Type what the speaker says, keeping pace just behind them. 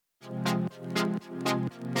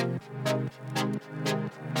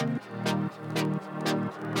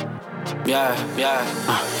Yeah.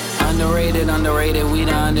 Underrated, we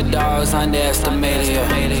the underdogs, underestimated.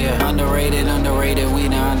 Yeah. Underrated, we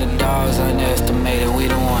the underdogs, underestimated. We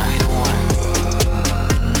the one.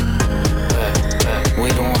 We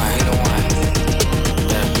the one.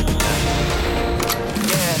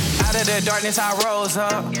 Yeah. Out of the darkness, I rose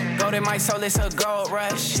up. Golden my soul, it's a gold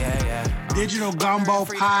rush. Yeah. Digital Gumbo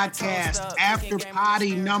Podcast, After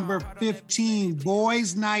Poddy number 15,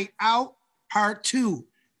 Boys Night Out, Part 2.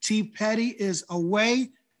 T. Petty is away.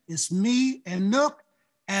 It's me and Nook.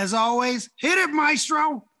 As always, hit it,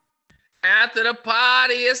 Maestro. After the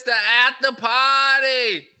party, it's the after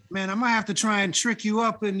party. Man, I'm going to have to try and trick you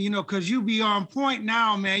up and, because you be on point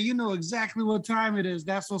now, man. You know exactly what time it is.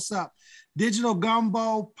 That's what's up. Digital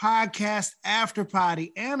Gumbo Podcast, After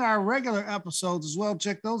Poddy, and our regular episodes as well.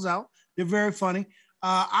 Check those out. They're very funny.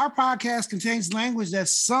 Our podcast contains language that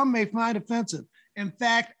some may find offensive. In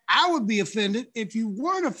fact, I would be offended if you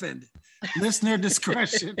weren't offended. Listener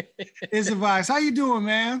discretion is advised. How you doing,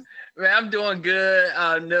 man? Man, I'm doing good.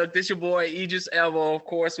 Nook, this your boy, Aegis Elbow, of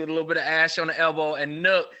course, with a little bit of ash on the elbow. And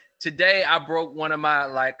Nook, today I broke one of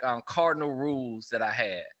my cardinal rules that I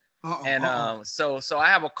had. So I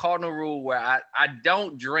have a cardinal rule where I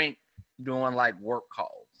don't drink during like work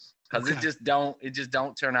calls because it just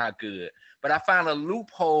don't turn out good. But I found a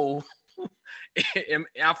loophole.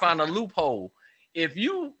 If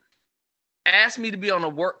you ask me to be on a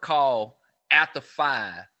work call after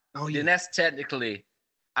 5, then that's technically,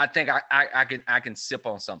 I think I can sip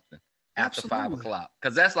on something after 5 o'clock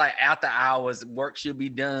because that's like after hours. Work should be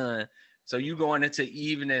done, so you going into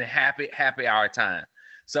evening happy hour time.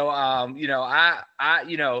 So I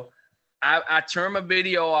turned my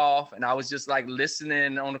video off and I was just like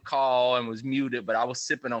listening on the call and was muted, but I was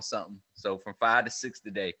sipping on something. So from 5 to 6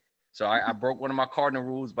 today. So I broke one of my cardinal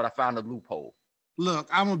rules, but I found a loophole. Look,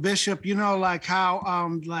 I'm a bishop, like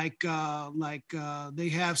how they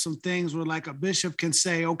have some things where like a bishop can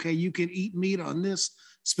say, okay, you can eat meat on this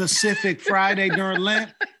specific Friday during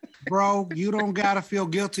Lent. Bro, you don't got to feel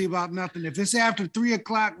guilty about nothing. If it's after 3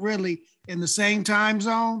 o'clock, really in the same time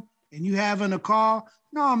zone and you having a call,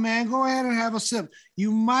 no, man, go ahead and have a sip.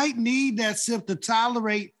 You might need that sip to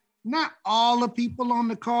tolerate not all the people on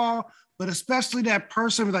the call, but especially that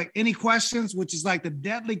person with like any questions, which is like the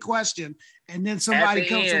deadly question. And then somebody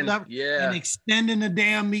comes up and extending the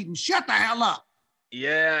damn meeting. Shut the hell up.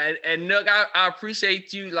 Yeah. And Nook, I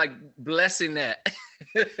appreciate you like blessing that.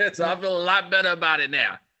 So I feel a lot better about it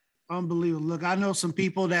now. Unbelievable. Look, I know some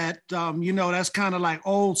people that, that's kind of like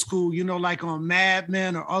old school, like on Mad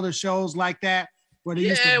Men or other shows like that, where they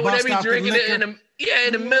used to bust out the liquor. In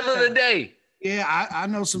the middle of the day. Yeah, I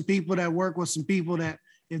know some people that work with some people that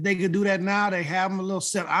if they could do that now, they have them a little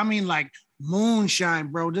sip. I mean, like moonshine,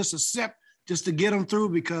 bro, just a sip just to get them through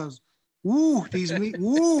because, these meat,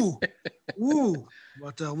 woo.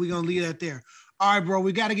 But we're going to leave that there. All right, bro,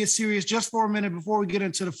 we got to get serious just for a minute before we get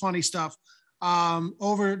into the funny stuff.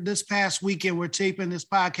 Over this past weekend, we're taping this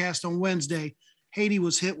podcast on Wednesday. Haiti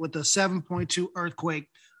was hit with a 7.2 earthquake.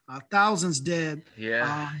 Thousands dead. There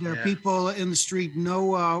are people in the street,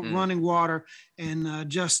 no running water, and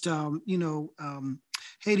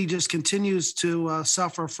Haiti just continues to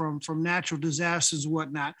suffer from natural disasters and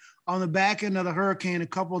whatnot. On the back end of the hurricane, a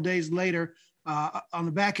couple of days later, on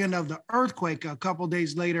the back end of the earthquake, a couple of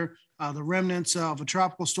days later, the remnants of a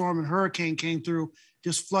tropical storm and hurricane came through,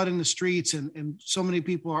 just flooding the streets, and so many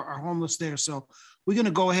people are homeless there. So we're going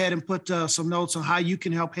to go ahead and put some notes on how you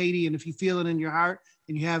can help Haiti, and if you feel it in your heart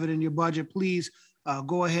and you have it in your budget, please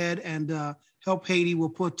go ahead and help Haiti. We'll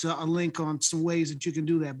put a link on some ways that you can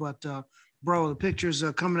do that. But bro, the pictures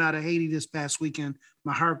coming out of Haiti this past weekend,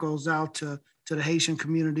 my heart goes out to the Haitian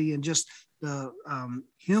community and just the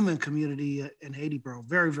human community in Haiti, bro.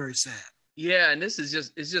 Very, very sad. Yeah, and it's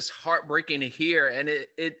just heartbreaking to hear, and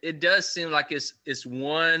it does seem like it's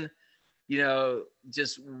one,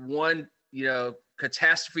 just one,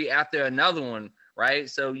 catastrophe after another one, right?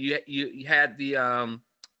 So you had the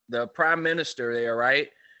prime minister there, right?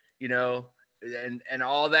 And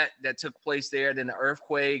all that took place there, then the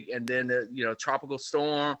earthquake, and then the tropical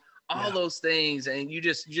storm, all those things, and you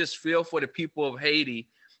just feel for the people of Haiti.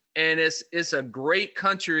 And it's a great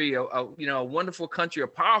country, a wonderful country, a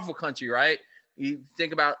powerful country, right? You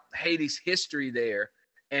think about Haiti's history there,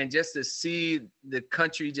 and just to see the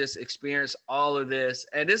country just experience all of this,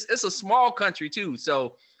 and it's a small country too.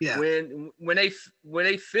 So when they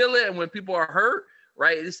feel it, and when people are hurt,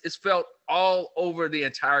 right, it's felt all over the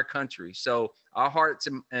entire country. So our hearts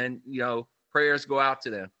and prayers go out to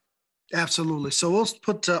them. Absolutely. So we'll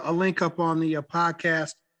put a link up on the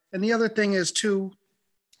podcast And the other thing is too,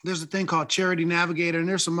 there's a thing called Charity Navigator, and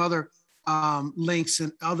there's some other links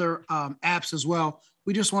and other apps as well.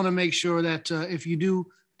 We just want to make sure that if you do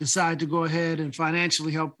decide to go ahead and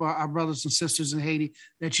financially help our brothers and sisters in Haiti,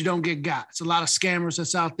 that you don't get got. It's a lot of scammers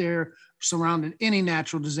that's out there surrounding any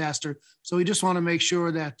natural disaster. So we just want to make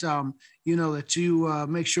sure that, that you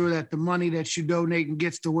make sure that the money that you donate and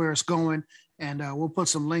gets to where it's going. And we'll put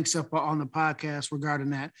some links up on the podcast regarding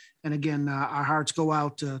that. And again, our hearts go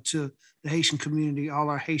out to the Haitian community, all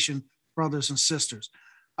our Haitian brothers and sisters.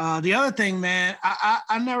 The other thing, man,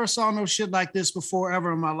 I never saw no shit like this before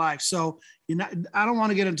ever in my life. So, I don't want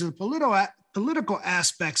to get into the political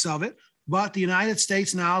aspects of it, but the United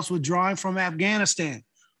States now is withdrawing from Afghanistan.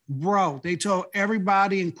 Bro, they told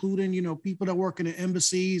everybody, including, people that work in the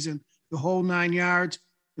embassies and the whole 9 yards,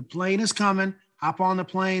 the plane is coming, hop on the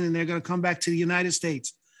plane, and they're going to come back to the United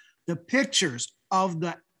States. The pictures of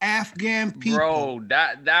the Afghan people. Bro,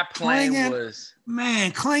 that plane was...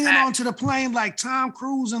 Man, clinging onto the plane like Tom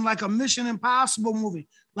Cruise in like a Mission Impossible movie.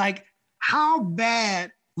 Like, how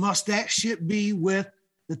bad must that shit be with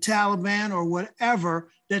the Taliban or whatever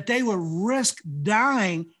that they would risk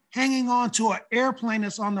dying hanging on to an airplane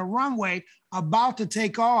that's on the runway about to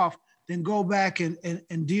take off, then go back and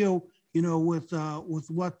deal, with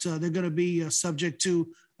what they're going to be subject to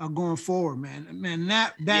going forward, man. Man,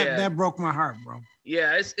 that broke my heart, bro.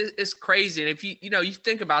 Yeah, it's crazy. And if you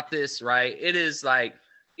think about this, right, it is like,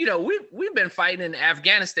 we've been fighting in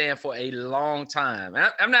Afghanistan for a long time.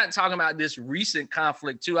 And I'm not talking about this recent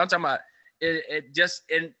conflict too. I'm talking about it just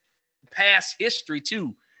in past history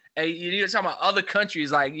too. And you're talking about other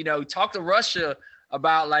countries, like, talk to Russia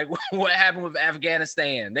about like what happened with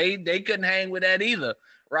Afghanistan. They couldn't hang with that either,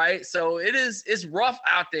 right? So it's rough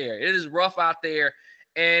out there. It is rough out there.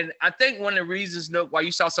 And I think one of the reasons why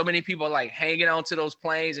you saw so many people like hanging on to those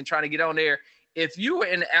planes and trying to get on there, if you were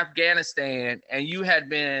in Afghanistan and you had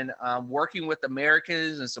been working with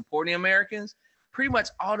Americans and supporting Americans, pretty much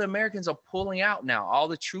all the Americans are pulling out now. All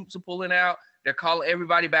the troops are pulling out. They're calling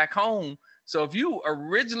everybody back home. So if you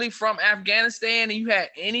originally from Afghanistan and you had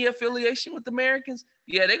any affiliation with Americans,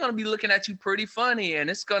 yeah, they're going to be looking at you pretty funny, and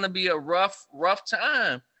it's going to be a rough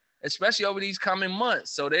time, especially over these coming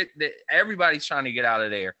months. So everybody's trying to get out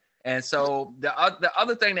of there. And so the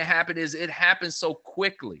other thing that happened is it happened so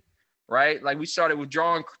quickly, right? Like we started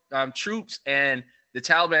withdrawing troops, and the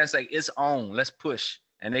Taliban's like, it's on, let's push.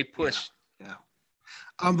 And they pushed. Yeah.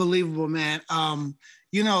 Unbelievable, man.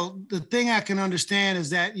 The thing I can understand is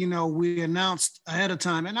that, we announced ahead of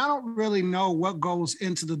time, and I don't really know what goes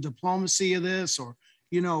into the diplomacy of this or,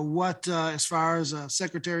 what as far as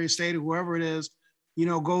Secretary of State or whoever it is,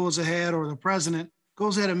 goes ahead, or the president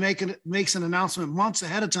goes ahead and makes an announcement months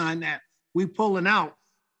ahead of time that we pulling out.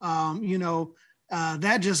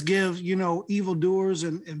 That just gives, evildoers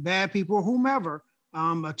and bad people, or whomever,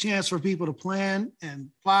 a chance for people to plan and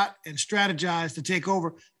plot and strategize to take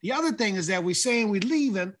over. The other thing is that we're saying we're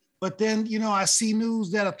leaving, but then, I see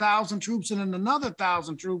news that 1,000 troops and then another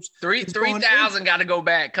 1,000 troops. 3,000 got to go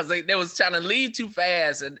back because they was trying to leave too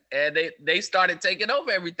fast, and they started taking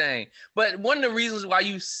over everything. But one of the reasons why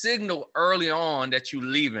you signal early on that you're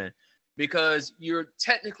leaving, because you're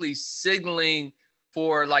technically signaling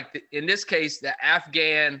for, like, in this case, the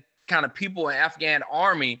Afghan kind of people and Afghan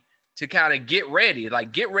army to kind of get ready.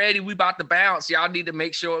 Like, get ready, we about to bounce. Y'all need to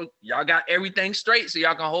make sure y'all got everything straight so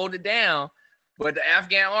y'all can hold it down. But the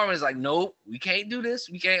Afghan army is like, nope, we can't do this.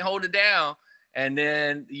 We can't hold it down. And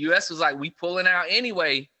then the U.S. was like, we pulling out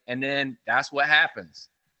anyway. And then that's what happens.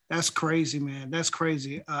 That's crazy, man. That's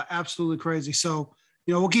crazy. Absolutely crazy. So,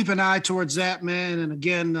 we'll keep an eye towards that, man. And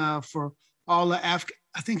again, for all the I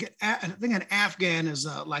think an Afghan is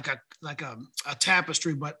like a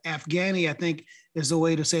tapestry, but Afghani, I think, is the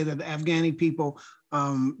way to say that the Afghani people,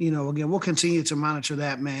 again, we'll continue to monitor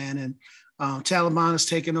that, man. And Taliban is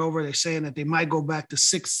taking over. They're saying that they might go back to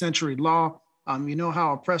 6th century law. You know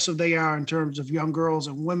how oppressive they are in terms of young girls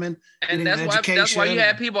and women. And that's why you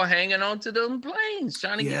had people hanging on to them planes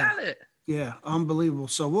trying to get out of it. Yeah, unbelievable.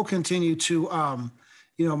 So we'll continue to,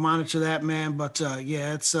 monitor that, man. But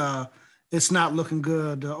it's not looking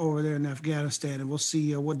good over there in Afghanistan, and we'll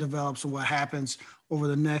see what develops and what happens over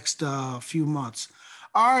the next few months.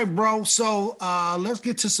 All right, bro. So let's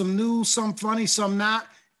get to some news, some funny, some not.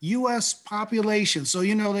 U.S. population. So,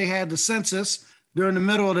 they had the census during the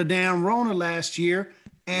middle of the damn Rona last year.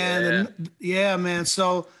 And man.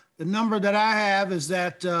 So the number that I have is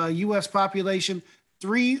that U.S. population,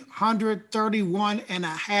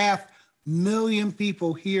 331.5 million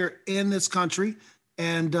people here in this country.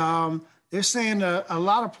 And they're saying a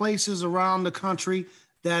lot of places around the country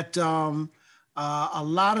that A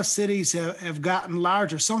lot of cities have gotten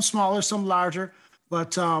larger, some smaller, some larger.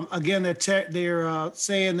 But again, they're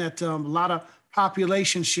saying that a lot of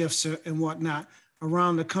population shifts and whatnot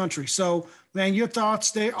around the country. So, man, your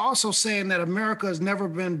thoughts? They're also saying that America has never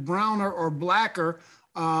been browner or blacker,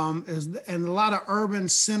 and a lot of urban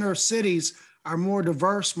center cities are more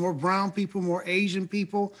diverse, more brown people, more Asian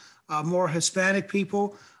people, more Hispanic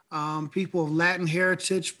people, people of Latin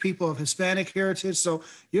heritage, people of Hispanic heritage. So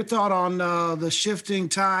your thought on the shifting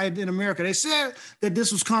tide in America? They said that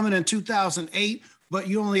this was coming in 2008, but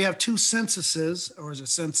you only have two censuses, or is it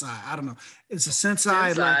censi? I don't know. It's a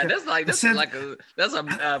censi. That's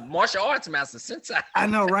a martial arts master censi. I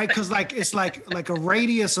know, right? Because it's like a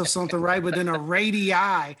radius or something, right? But then a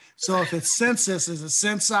radii. So if it's census is a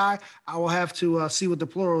censi, I will have to see what the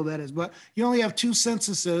plural of that is. But you only have two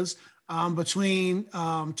censuses between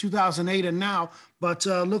 2008 and now. But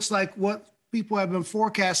looks like what people have been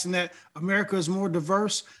forecasting, that America is more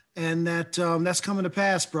diverse, and that that's coming to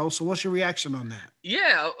pass, bro. So what's your reaction on that?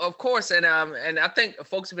 Yeah, of course. And I think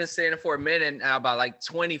folks have been saying it for a minute now, about like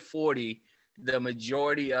 2040, the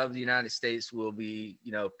majority of the United States will be,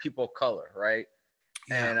 people of color, right?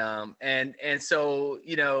 Yeah. And so,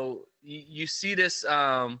 you see this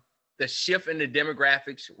the shift in the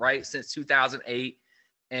demographics, right, since 2008,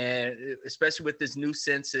 and especially with this new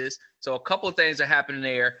census. So a couple of things are happening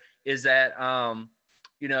there is that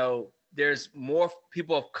there's more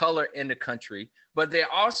people of color in the country, but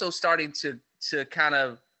they're also starting to kind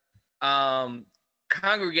of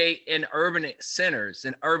congregate in urban centers,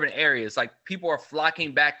 in urban areas. Like, people are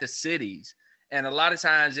flocking back to cities. And a lot of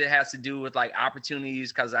times it has to do with like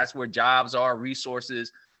opportunities, because that's where jobs are,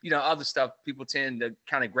 resources, other stuff. People tend to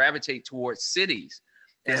kind of gravitate towards cities.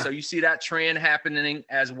 And so you see that trend happening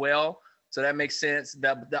as well. So that makes sense.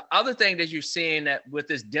 The other thing that you're seeing that with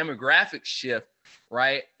this demographic shift,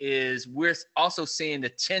 right, is we're also seeing the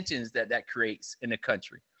tensions that creates in the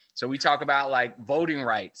country. So we talk about like voting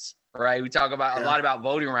rights, right? We talk about a lot about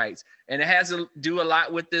voting rights, and it has to do a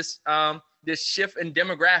lot with this this shift in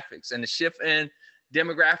demographics. And the shift in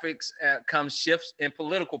demographics comes shifts in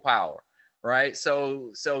political power, right?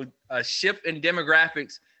 So a shift in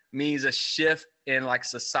demographics means a shift in like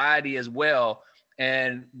society as well.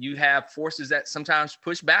 And you have forces that sometimes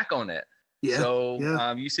push back on that. Yeah.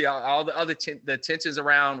 So you see all the other the tensions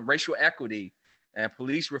around racial equity and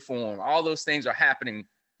police reform. All those things are happening,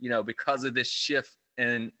 because of this shift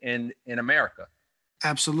in America.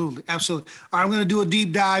 Absolutely. Absolutely. All right, I'm going to do a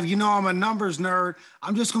deep dive. I'm a numbers nerd.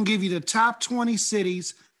 I'm just going to give you the top 20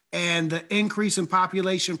 cities and the increase in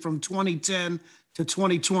population from 2010 to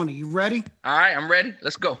 2020. You ready? All right, I'm ready.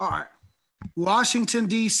 Let's go. All right. Washington,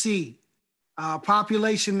 D.C.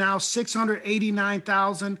 Population now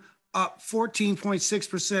 689,000, up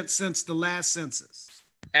 14.6% since the last census.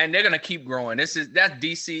 And they're going to keep growing. That's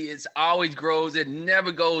DC. It always grows. It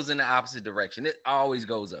never goes in the opposite direction. It always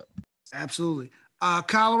goes up. Absolutely.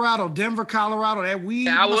 Colorado, Denver, Colorado. I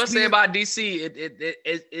will say about DC,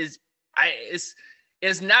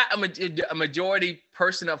 it's not a majority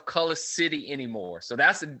person of color city anymore. So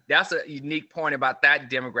that's a unique point about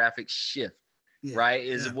that demographic shift, right?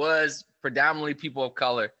 It was predominantly people of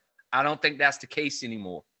color. I don't think that's the case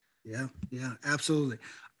anymore. Yeah, absolutely.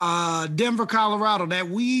 Denver, Colorado, that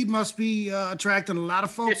weed must be attracting a lot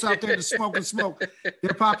of folks out there to smoke and smoke.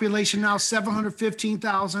 Their population now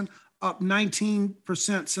 715,000, up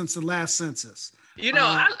 19% since the last census.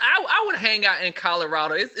 I would hang out in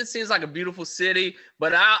Colorado. It seems like a beautiful city,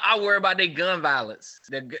 but I worry about their gun violence.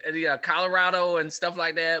 Colorado and stuff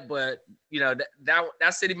like that. But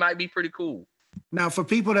that city might be pretty cool. Now, for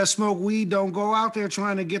people that smoke weed, don't go out there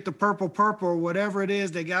trying to get the purple or whatever it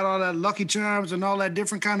is. They got all that Lucky Charms and all that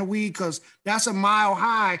different kind of weed, because that's a mile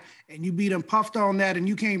high, and you be done puffed on that and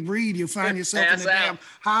you can't breathe. You find yourself in the damn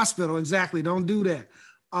hospital. Exactly. Don't do that.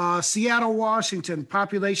 Seattle, Washington,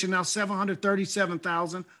 population now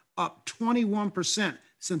 737,000, up 21%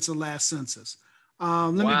 since the last census.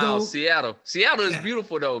 Let me go. Seattle. Seattle is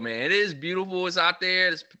beautiful, though, man. It is beautiful. It's out there.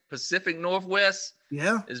 It's Pacific Northwest.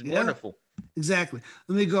 Yeah. It's wonderful. Exactly.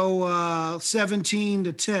 Let me go 17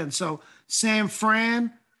 to 10. So San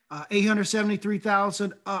Fran,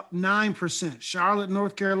 873,000, up 9%. Charlotte,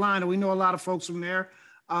 North Carolina, we know a lot of folks from there.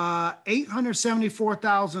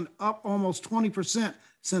 874,000, up almost 20%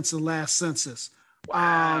 since the last census.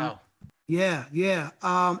 Wow.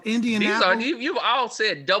 Indianapolis. You've all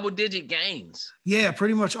said double-digit gains. Yeah,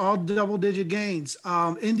 pretty much all double-digit gains.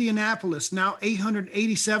 Indianapolis, now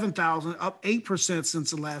 887,000, up 8%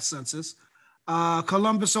 since the last census.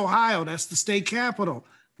 Columbus, Ohio, that's the state capital,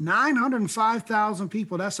 905,000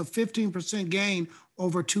 people. That's a 15% gain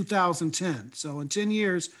over 2010. So in 10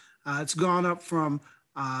 years, It's gone up from,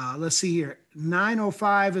 let's see here,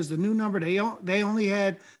 905 is the new number. They only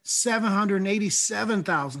had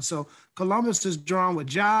 787,000. So Columbus is drawn with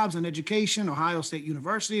jobs and education. Ohio State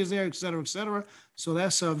University is there, et cetera, et cetera. So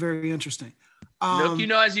that's very interesting. Look,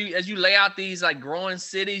 as you lay out these like growing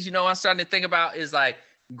cities, I'm starting to think about is like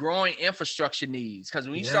growing infrastructure needs. Because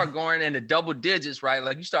when you start going into double digits, right,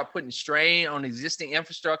 like you start putting strain on existing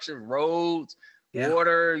infrastructure, roads,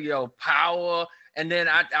 water, power. And then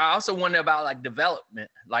I also wonder about like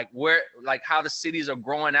development, like how the cities are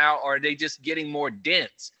growing out, or are they just getting more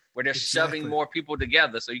dense where they're shoving more people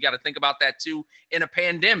together? So you got to think about that too in a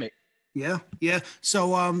pandemic. Yeah.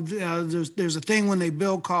 So there's a thing when they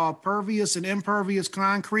build called pervious and impervious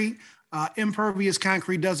concrete. Impervious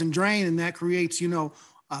concrete doesn't drain, and that creates,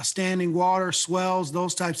 standing water, swells,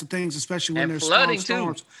 those types of things, especially when there's flooding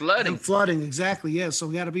strong storms. Flooding, exactly. Yeah. So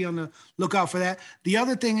we got to be on the lookout for that. The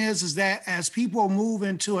other thing is that as people move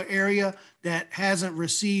into an area that hasn't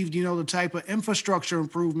received, the type of infrastructure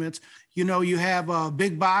improvements, you have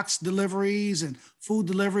big box deliveries and food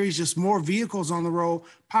deliveries, just more vehicles on the road,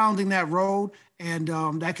 pounding that road. And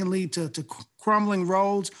that can lead to crumbling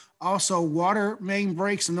roads, also water main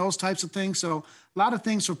breaks and those types of things. So a lot of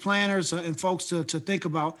things for planners and folks to think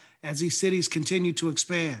about as these cities continue to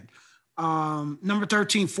expand. Number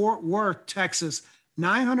 13, Fort Worth, Texas,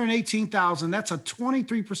 918,000. That's a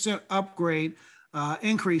 23% upgrade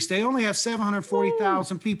increase. They only have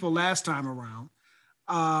 740,000 people last time around.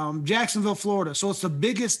 Jacksonville, Florida. So it's the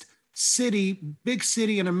big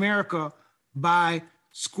city in America by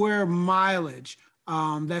square mileage.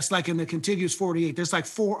 That's like in the contiguous 48. There's like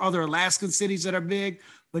 4 other Alaskan cities that are big,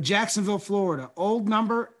 but Jacksonville, Florida, old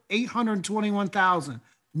number, 821,000.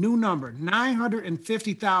 New number,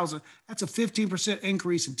 950,000. That's a 15%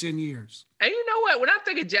 increase in 10 years. And you know what? When I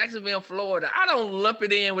think of Jacksonville, Florida, I don't lump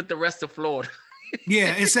it in with the rest of Florida.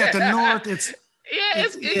 Yeah, it's at the north. It's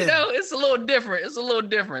a little different. It's a little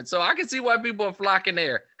different. So I can see why people are flocking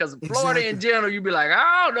there. Because Florida in general, you'd be like,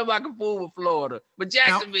 I don't know if I can fool with Florida. But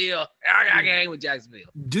Jacksonville, I can hang with Jacksonville.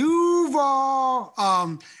 Duval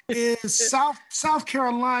is South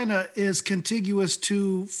Carolina is contiguous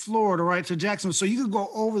to Florida, right? To Jacksonville. So you could go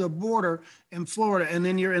over the border in Florida and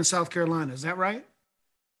then you're in South Carolina. Is that right?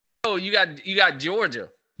 Oh, you got Georgia.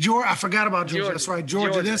 I forgot about Georgia. That's right.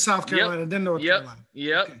 Georgia, then South Carolina, then North Carolina.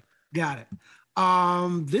 Yep. Okay. Got it.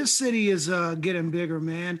 This city is getting bigger,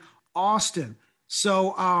 man. Austin.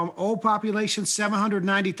 So old population,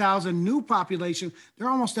 790,000. New population, they're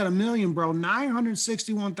almost at 1 million, bro.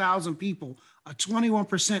 961,000 people, a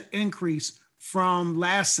 21% increase from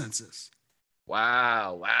last census.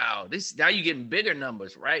 Wow. Now you're getting bigger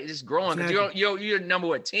numbers, right? It's growing. Exactly. You're number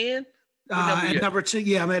what, 10? At number 10,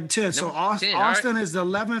 yeah, I'm at 10. So Austin is the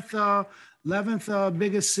 11th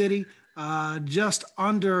biggest city. Just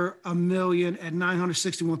under 1 million at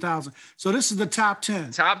 961,000. So this is the top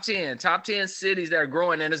 10. Top 10 cities that are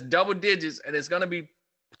growing, and it's double digits, and it's going to be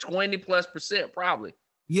 20+% probably.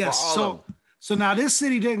 Yes. So now this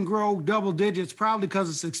city didn't grow double digits, probably because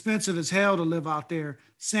it's expensive as hell to live out there.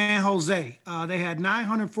 San Jose, they had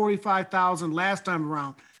 945,000 last time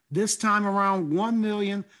around. This time around,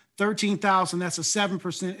 1,013,000. That's a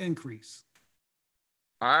 7% increase.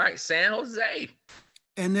 All right, San Jose.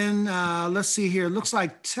 And then let's see here. It looks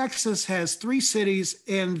like Texas has 3 cities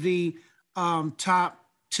in the top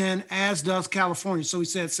 10, as does California. So we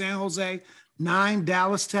said San Jose, 9,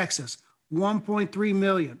 Dallas, Texas, 1.3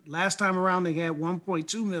 million. Last time around, they had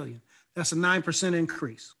 1.2 million. That's a 9%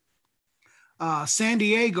 increase. San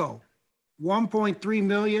Diego, 1.3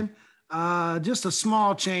 million. Just a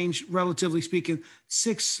small change, relatively speaking,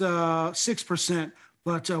 6%.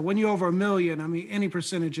 But when you're over 1 million, I mean, any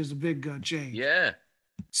percentage is a big change. Yeah.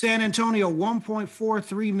 San Antonio,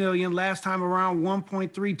 1.43 million. Last time around,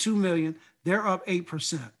 1.32 million. They're up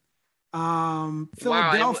 8%.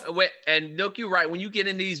 Philadelphia. Wow. And look, you're right. When you get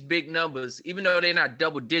in these big numbers, even though they're not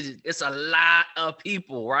double digits, it's a lot of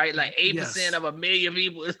people, right? Like 8% of 1 million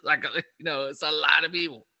people. It's like, it's a lot of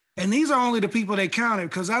people. And these are only the people they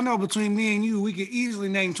counted, because I know between me and you, we could easily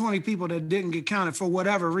name 20 people that didn't get counted for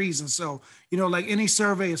whatever reason. So, like any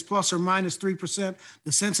survey is plus or minus 3%.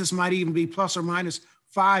 The census might even be plus or minus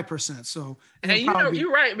 5%. So, and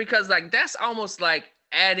you're right, because like that's almost like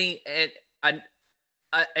adding an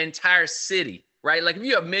entire city, right? Like if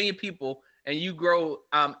you have 1 million people and you grow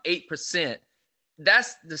 8%,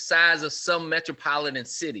 that's the size of some metropolitan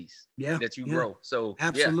cities that you grow. So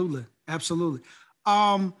absolutely.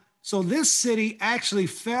 So this city actually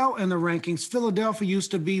fell in the rankings. Philadelphia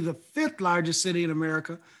used to be the 5th largest city in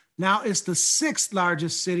America. Now it's the 6th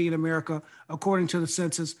largest city in America, according to the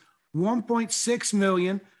census. 1.6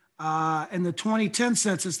 million. In the 2010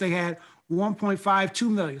 census, they had 1.52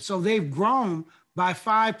 million. So they've grown by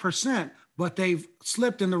 5%, but they've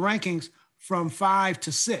slipped in the rankings from 5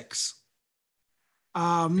 to 6.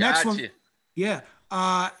 Next one, yeah.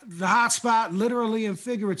 The hot spot, literally and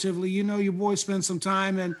figuratively, your boy spent some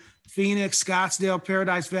time in Phoenix, Scottsdale,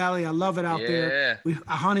 Paradise Valley. I love it out there. We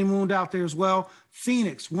honeymooned out there as well.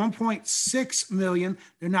 Phoenix, 1.6 million.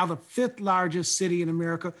 They're now the 5th largest city in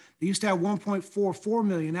America. They used to have 1.44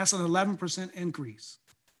 million. That's an 11% increase.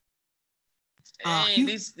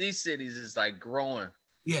 These cities is like growing.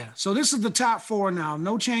 Yeah. So this is the top 4 now.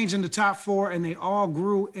 No change in the top 4, and they all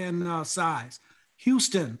grew in size.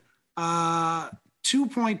 Houston,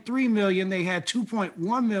 2.3 million. They had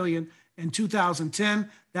 2.1 million in 2010.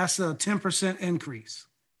 That's a 10% increase.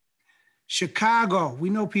 Chicago, we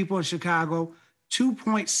know people in Chicago,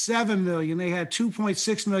 2.7 million. They had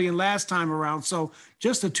 2.6 million last time around. So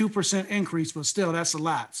just a 2% increase, but still that's a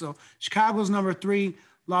lot. So Chicago's number 3.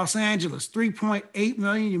 Los Angeles, 3.8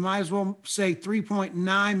 million. You might as well say 3.9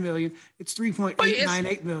 million. It's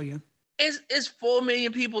 3.898 million. It's 4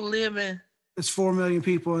 million people living. It's 4 million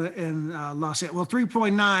people in Los Angeles. Well,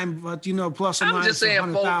 3.9, but plus or minus. I'm just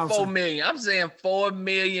saying 4 million. I'm saying 4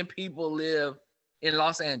 million people live in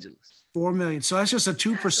Los Angeles. 4 million. So that's just a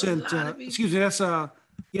 2%. Excuse me. It's a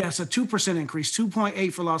 2% increase.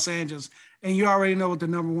 2.8 for Los Angeles, and you already know what the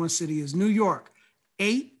number 1 city is. New York,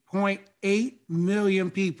 8.8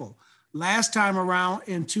 million people. Last time around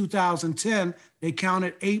in 2010, they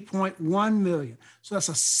counted 8.1 million. So that's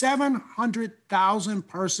a 700,000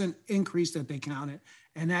 person increase that they counted.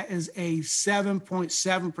 And that is a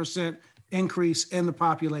 7.7% increase in the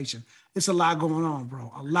population. It's a lot going on,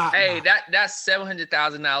 bro. A lot. Hey, that's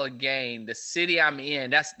 $700,000 gain. The city I'm in,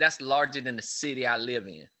 that's larger than the city I live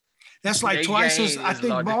in. That's like twice as I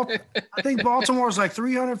think Baltimore's like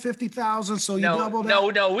 350,000. So you double that.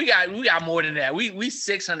 No, we got more than that. We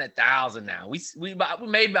 600,000 now. We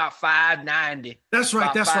made about 590. That's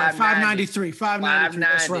right. 593.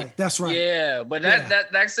 593. That's right. Yeah, but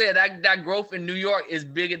that like I said, that growth in New York is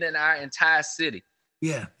bigger than our entire city.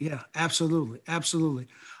 Yeah, absolutely.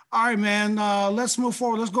 All right, man. Let's move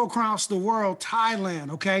forward. Let's go across the world. Thailand.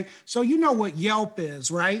 Okay. So you know what Yelp is,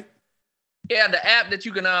 right? Yeah, the app that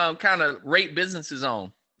you can kind of rate businesses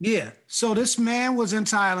on. Yeah. So this man was in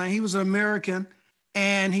Thailand. He was an American,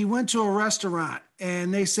 and he went to a restaurant,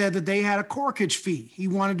 and they said that they had a corkage fee. He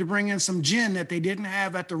wanted to bring in some gin that they didn't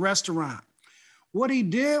have at the restaurant. What he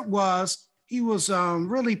did was he was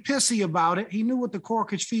really pissy about it. He knew what the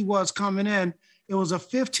corkage fee was coming in. It was a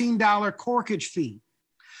 $15 corkage fee.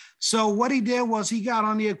 So what he did was he got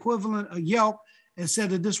on the equivalent of Yelp and said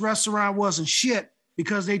that this restaurant wasn't shit,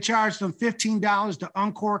 because they charged him $15 to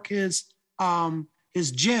uncork his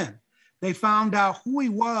gin. They found out who he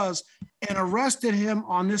was and arrested him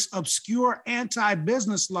on this obscure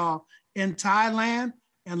anti-business law in Thailand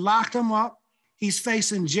and locked him up. He's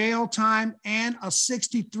facing jail time and a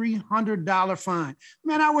 $6,300 fine.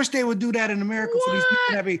 Man, I wish they would do that in America for these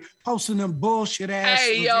people that be posting them bullshit ass.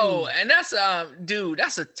 Hey, yo, and that's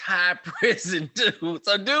that's a Thai prison, dude.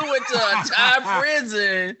 So dude went to a Thai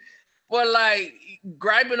prison for like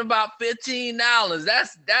griping about $15.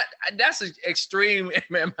 That's an extreme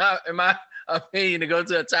in my opinion to go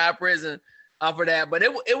to a Thai prison for that. But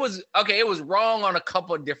it was okay. It was wrong on a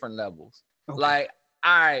couple of different levels. Okay. Like,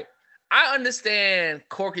 all right, I understand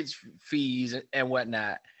corkage fees and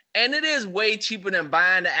whatnot, and it is way cheaper than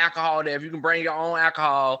buying the alcohol there if you can bring your own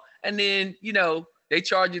alcohol, and then they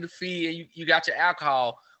charge you the fee and you got your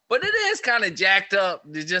alcohol. But it is kind of jacked up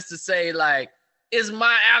just to say like, it's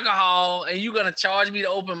my alcohol and you're going to charge me to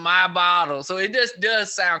open my bottle. So it just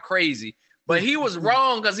does sound crazy. But he was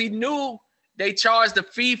wrong because he knew they charged the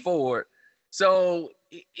fee for it. So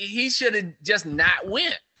he should have just not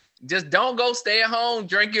went. Just don't go, stay at home,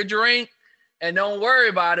 drink your drink, and don't worry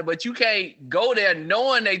about it. But you can't go there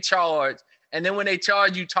knowing they charge, and then when they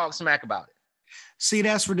charge, you talk smack about it. See,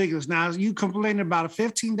 that's ridiculous. Now, you complaining about a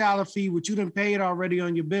 $15 fee, which you done paid already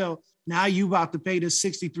on your bill. Now you about to pay this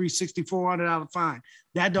 $6,400 fine.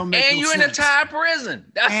 That don't make no sense. And you're in a Thai prison.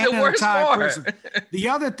 That's the worst part. The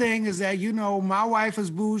other thing is that, my wife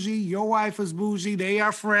is bougie. Your wife is bougie. They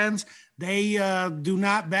are friends. They do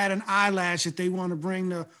not bat an eyelash if they want to bring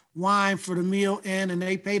the wine for the meal in, and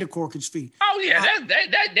they pay the corkage fee. Oh, yeah.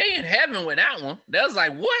 They in heaven with that one. That was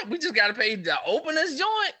like, what? We just got to pay to open this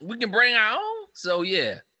joint? We can bring our own? So,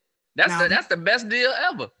 yeah. That's the best deal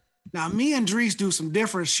ever. Now, me and Dries do some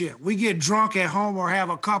different shit. We get drunk at home or have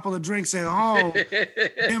a couple of drinks at home.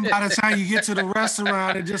 Then by the time you get to the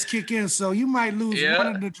restaurant, it just kick in. So you might lose one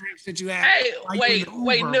of the drinks that you have. Hey,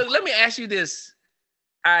 wait, Nick, let me ask you this.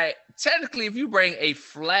 All right, technically, if you bring a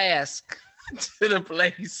flask to the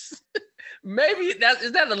place, maybe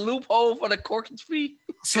is that a loophole for the corkage fee?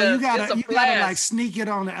 So you gotta like sneak it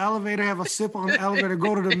on the elevator, have a sip on the elevator,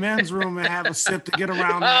 go to the men's room and have a sip to get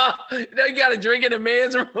around that. They gotta drink in the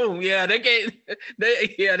men's room. Yeah, they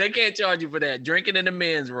can't charge you for that. Drinking in the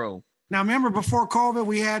men's room. Now remember, before COVID,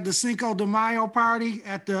 we had the Cinco de Mayo party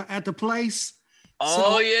at the place.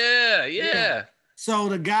 Oh, yeah. So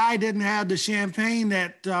the guy didn't have the champagne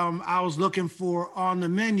that I was looking for on the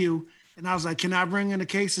menu. And I was like, can I bring in a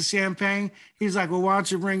case of champagne? He's like, well, why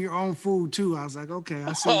don't you bring your own food too? I was like, okay,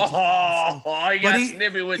 I see. You got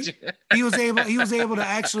snippy with you. He was able to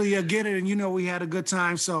actually get it. And, we had a good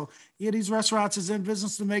time. So yeah, these restaurants is in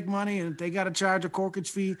business to make money, and if they got to charge a corkage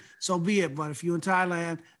fee, so be it. But if you're in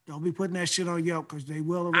Thailand, don't be putting that shit on Yelp because they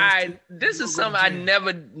will arrest you. This is something I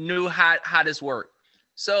never knew how this worked.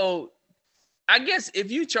 So I guess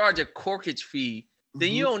if you charge a corkage fee,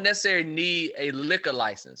 then you don't necessarily need a liquor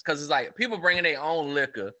license, because it's like people bringing their own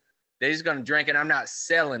liquor. They're just going to drink it. I'm not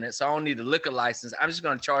selling it, so I don't need a liquor license. I'm just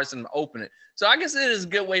going to charge them to open it. So I guess it is a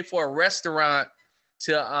good way for a restaurant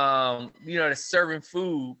to, to serving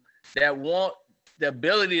food that want the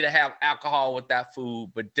ability to have alcohol with that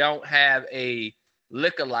food, but don't have a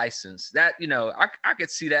liquor license. That, I could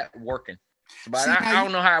see that working. But I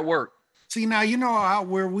don't know how it works. See, now, how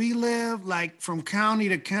where we live, like from county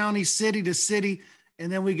to county, city to city,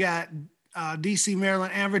 and then we got DC,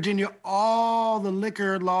 Maryland, and Virginia. All the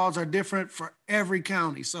liquor laws are different for every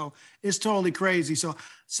county. So it's totally crazy. So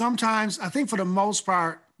sometimes, I think for the most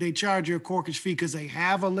part, they charge you a corkage fee because they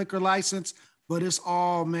have a liquor license, but it's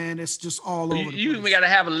just all over. You even got to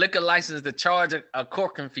have a liquor license to charge a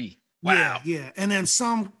corking fee. Wow. Yeah. And then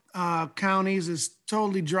some counties is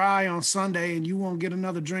totally dry on Sunday and you won't get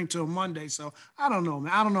another drink till Monday. So I don't know,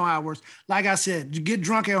 man. I don't know how it works. Like I said, you get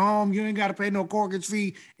drunk at home, you ain't got to pay no corkage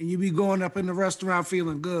fee, and you be going up in the restaurant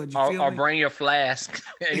feeling good. Or bring your flask.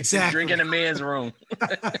 Exactly. Drink in the men's room.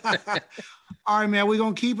 All right, man, we're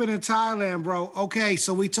going to keep it in Thailand, bro. Okay,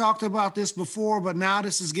 so we talked about this before, but now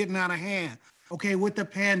this is getting out of hand. Okay, with the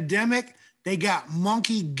pandemic, they got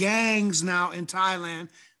monkey gangs now in Thailand.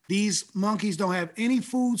 These monkeys don't have any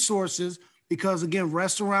food sources because, again,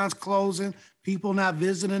 restaurants closing, people not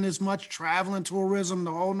visiting as much, traveling, tourism,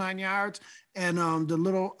 the whole 9 yards, and the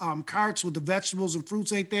little carts with the vegetables and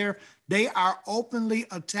fruits ain't there. They are openly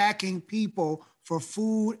attacking people for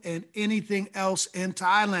food and anything else in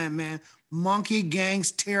Thailand, man. Monkey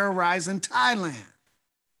gangs terrorizing Thailand.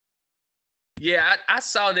 Yeah, I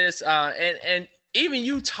saw this, and even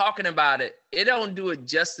you talking about it, it don't do it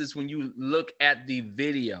justice when you look at the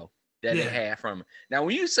video that it had from it. Now,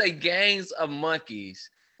 when you say gangs of monkeys,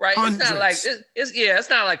 right? Hundreds. It's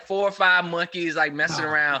not like 4 or 5 monkeys like messing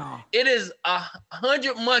around. No. It is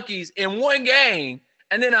 100 monkeys in one gang,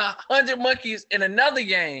 and then 100 monkeys in another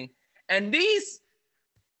gang, and these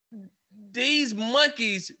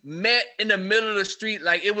monkeys met in the middle of the street.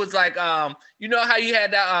 Like it was like you know how you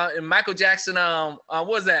had that in Michael Jackson what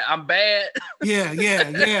was that? I'm Bad. Yeah.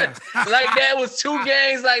 Like that was 2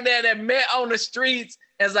 gangs like that met on the streets.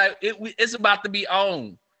 It's like it's about to be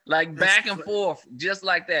on. Like back and forth, just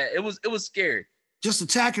like that. It was scary. Just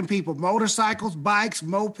attacking people, motorcycles, bikes,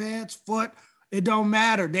 mopeds, foot. It don't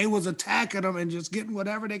matter. They was attacking them and just getting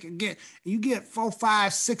whatever they could get. You get 4,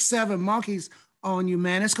 5, 6, 7 monkeys on you,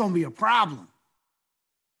 man, it's gonna be a problem.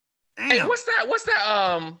 Damn. Hey, what's that?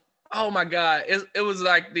 Oh my God, it was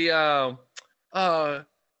like the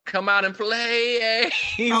come out and play.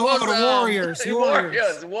 The Warriors.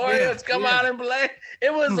 Warriors, come out and play.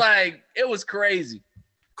 It was like it was crazy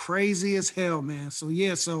as hell, man.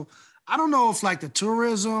 So I don't know if like the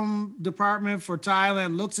tourism department for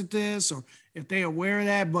Thailand looks at this or if they're aware of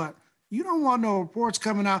that, but you don't want no reports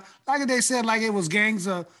coming out like they said, like it was gangs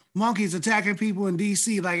of monkeys attacking people in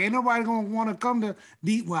DC. Like ain't nobody gonna want to come to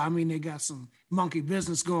well, I mean, they got some monkey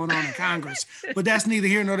business going on in Congress, but that's neither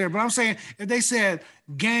here nor there. But I'm saying if they said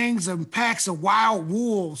gangs and packs of wild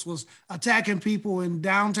wolves was attacking people in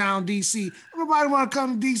downtown DC, nobody want to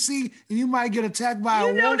come to DC, and you might get attacked by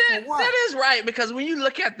a wolf. That is right, because when you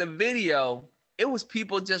look at the video, it was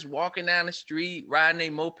people just walking down the street, riding a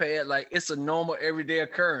moped like it's a normal everyday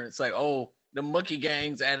occurrence. Like, oh, the monkey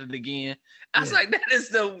gang's at it again. I was like, that is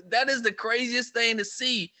the craziest thing to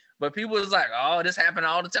see. But people was like, oh, this happened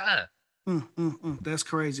all the time. That's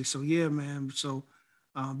crazy. So yeah, man. So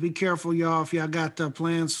be careful, y'all, if y'all got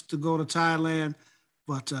plans to go to Thailand.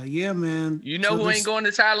 But yeah, man. You know who ain't going to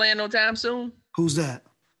Thailand no time soon? Who's that?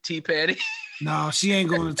 T-Patty. No, she ain't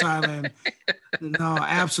going to Thailand. No,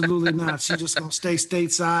 absolutely not. She just gonna stay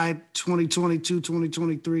stateside 2022,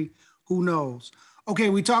 2023. Who knows? Okay,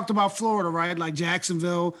 we talked about Florida, right? Like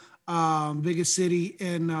Jacksonville, biggest city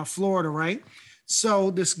in Florida, right?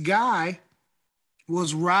 So this guy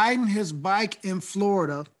was riding his bike in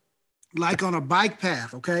Florida, like on a bike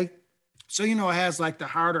path, okay? So, it has like the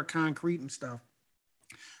harder concrete and stuff.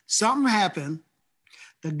 Something happened.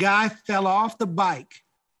 The guy fell off the bike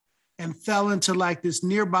and fell into like this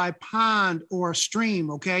nearby pond or a stream,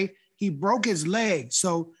 okay? He broke his leg.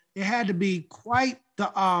 So it had to be quite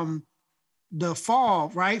the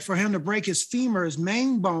fall, right? For him to break his femur, his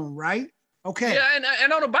main bone, right? Okay. Yeah,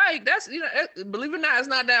 and on a bike, that's, believe it or not, it's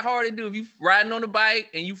not that hard to do. If you riding on the bike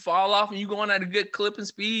and you fall off and you going at a good clip and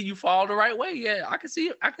speed, you fall the right way. Yeah, I can see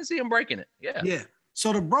it. I can see him breaking it. Yeah. Yeah.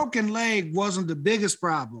 So the broken leg wasn't the biggest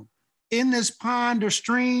problem. In this pond or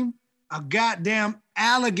stream, a goddamn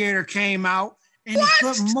alligator came out and he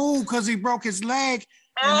couldn't move because he broke his leg.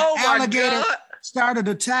 And the alligator started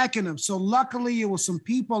attacking him. So luckily it was some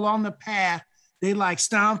people on the path. They like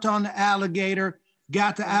stomped on the alligator,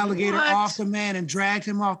 got the alligator off the man and dragged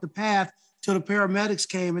him off the path till the paramedics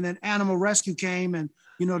came, and then animal rescue came, and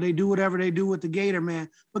they do whatever they do with the gator, man.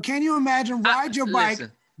 But can you imagine, ride your bike,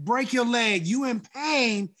 break your leg, you in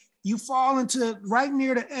pain, you fall into right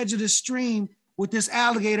near the edge of the stream with this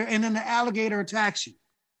alligator, and then the alligator attacks you.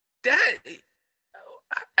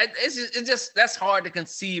 It's just that's hard to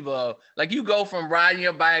conceive of. Like, you go from riding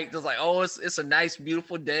your bike, just like, oh, it's a nice,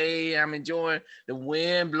 beautiful day. I'm enjoying the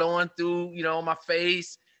wind blowing through, on my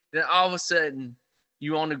face. Then all of a sudden,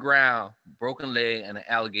 you on the ground, broken leg, and an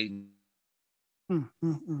alligator.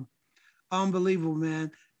 Unbelievable,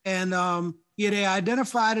 man. And they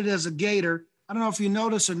identified it as a gator. I don't know if you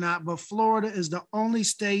noticed or not, but Florida is the only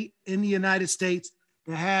state in the United States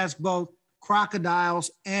that has both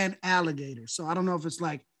crocodiles and alligators. So I don't know if it's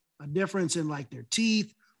like a difference in like their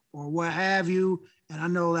teeth or what have you. And I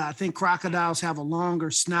know that I think crocodiles have a longer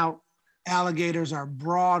snout. Alligators are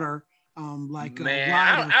broader.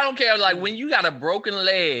 Man, I don't care. Like, when you got a broken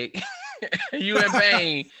leg, you in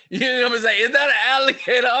pain, you're gonna say, is that an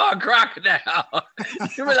alligator or a crocodile?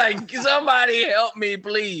 You're like, somebody help me,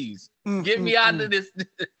 please. Get me out of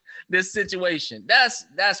this situation. That's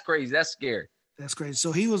crazy. That's scary. That's crazy.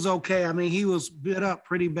 So he was okay. I mean, he was bit up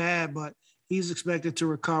pretty bad, but he's expected to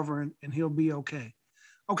recover and he'll be okay.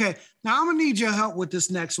 Okay, now I'm gonna need your help with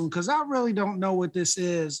this next one because I really don't know what this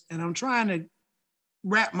is, and I'm trying to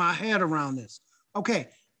wrap my head around this. Okay,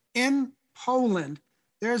 in Poland,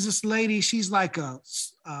 there's this lady. She's like a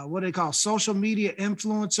what they call social media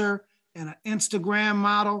influencer and an Instagram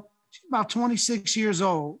model. She's about 26 years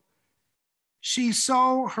old. She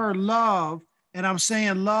sold her love, and I'm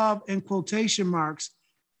saying love in quotation marks,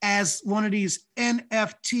 as one of these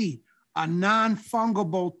NFT, a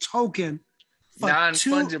non-fungible token.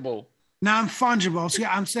 Non-fungible. Non-fungible. See,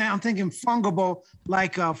 I'm thinking fungible,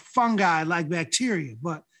 like a fungi, like bacteria.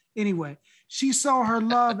 But anyway, she sold her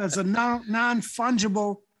love as a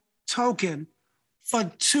non-fungible token for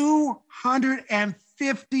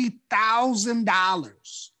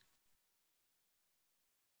 $250,000.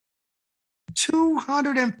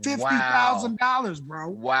 $250,000, bro.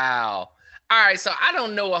 Wow. All right, so I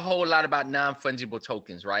don't know a whole lot about non-fungible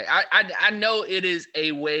tokens, right? I know it is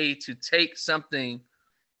a way to take something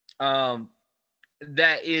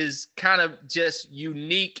that is kind of just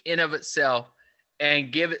unique in of itself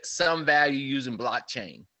and give it some value using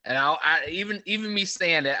blockchain. And I even me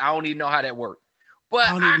saying that, I don't even know how that works. But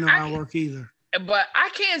I don't even know how it works either. But I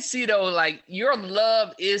can't see though, like, your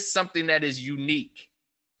love is something that is unique,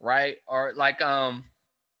 right? Or like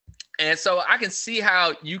and so I can see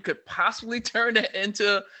how you could possibly turn it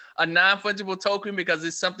into a non-fungible token because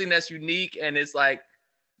it's something that's unique and it's like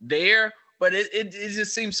there, but it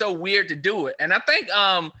just seems so weird to do it. And I think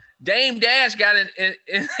Dame Dash got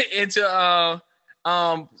into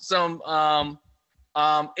some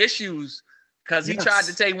issues because he tried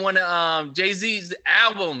to take one of Jay-Z's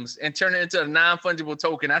albums and turn it into a non-fungible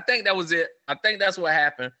token. I think that was it. I think that's what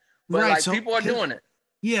happened. But right, so people are doing it.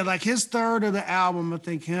 Yeah, like his third of the album, I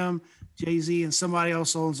think him, Jay-Z, and somebody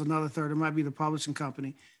else owns another third. It might be the publishing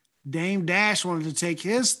company. Dame Dash wanted to take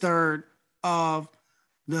his third of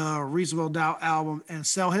the Reasonable Doubt album and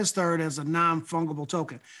sell his third as a non-fungible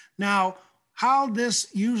token. Now, how this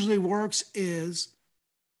usually works is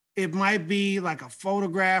it might be like a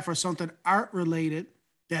photograph or something art-related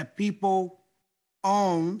that people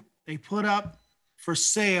own, they put up for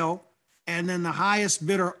sale, and then the highest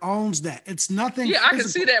bidder owns that. It's nothing. Yeah, physical. I can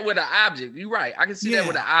see that with an object. You're right. I can see that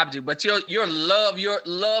with an object, but your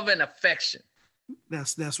love and affection.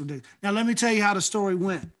 That's ridiculous. Now let me tell you how the story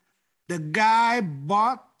went. The guy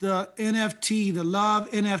bought the NFT, the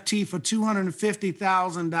love NFT, for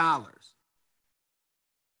 $250,000.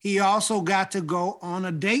 He also got to go on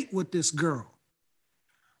a date with this girl.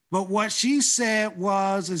 But what she said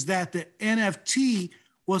is that the NFT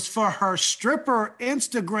was for her stripper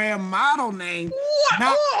Instagram model name,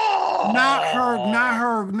 not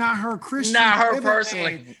her Christian, not her name,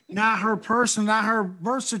 personally, not her person, not her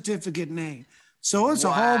birth certificate name. So it's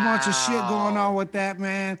a whole bunch of shit going on with that,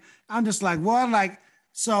 man. I'm just like, what? Like,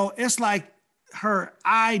 so it's like her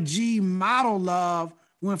IG model love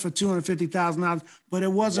went for $250,000, but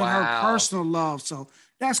it wasn't her personal love. So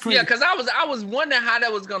that's crazy. Yeah, because I was wondering how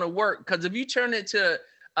that was gonna work. Because if you turn it to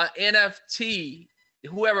an NFT,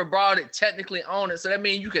 whoever brought it technically owned it. So that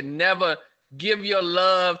means you could never give your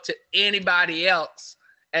love to anybody else.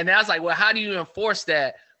 And I was like, well, how do you enforce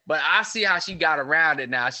that? But I see how she got around it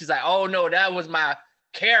now. She's like, oh no, that was my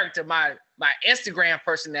character, my Instagram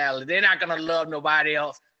personality. They're not gonna love nobody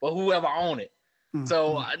else but whoever owned it.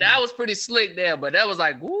 So that was pretty slick there, but that was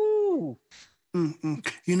like, woo.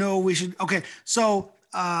 You know, we should, okay. So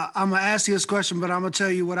I'm gonna ask you this question, but I'm gonna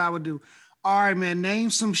tell you what I would do. All right, man, name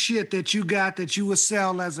some shit that you got that you would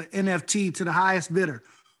sell as an NFT to the highest bidder.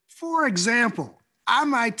 For example, I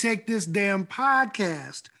might take this damn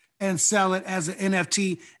podcast and sell it as an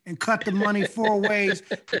NFT and cut the money 4 ways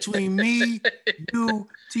between me, you,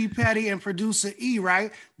 T. Petty, and producer E,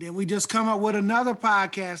 right? Then we just come up with another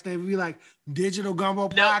podcast that would be like Digital Gumbo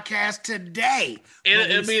Podcast today.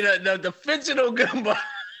 It'll be the Fidgetal Gumbo.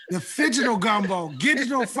 The Fidgetal Gumbo,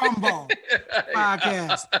 Digital Fumbo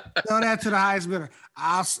podcast. Sell that to the highest bidder.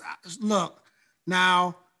 I'll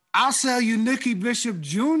sell you Nikki Bishop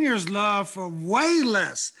Jr.'s love for way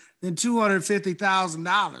less than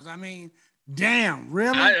 $250,000. I mean, damn,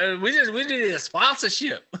 really? We need a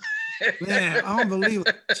sponsorship. Man,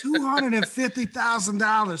 unbelievable.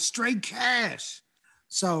 $250,000 straight cash.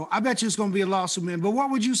 So I bet you it's gonna be a lawsuit, man. But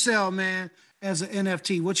what would you sell, man, as an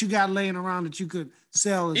NFT? What you got laying around that you could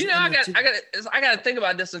sell as an NFT? I got to think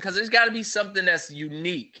about this one because there's got to be something that's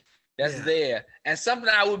unique that's there and something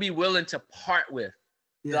I would be willing to part with,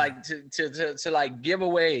 like to like give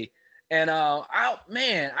away. And what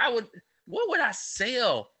would I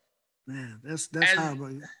sell? Man, that's hard,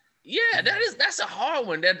 bro. Yeah, that's a hard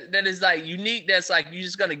one. That is like unique. That's like you're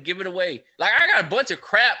just gonna give it away. Like I got a bunch of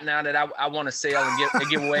crap now that I want to sell and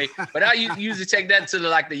give away, but I usually take that to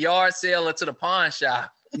the yard sale or to the pawn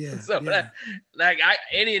shop. Yeah. So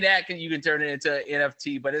any of that you can turn it into an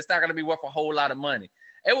NFT, but it's not gonna be worth a whole lot of money.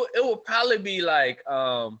 It will probably be like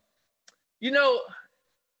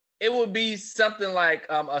it would be something like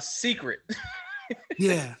a secret.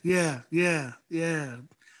 Yeah, man.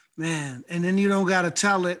 And then you don't gotta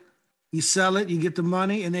tell it. You sell it, you get the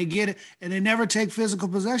money, and they get it, and they never take physical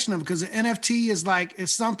possession of it because the NFT is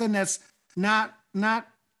it's something that's not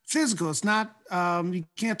physical. It's not you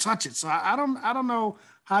can't touch it. So I don't know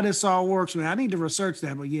how this all works, man. I need to research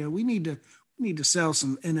that, but yeah, we need to sell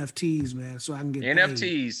some NFTs, man, so I can get NFTs,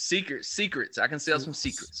 paid. Secrets. I can sell some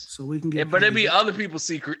secrets, so we can get. But it'd be other people's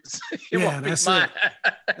secrets. That's it.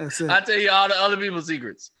 That's it. I'll tell you all the other people's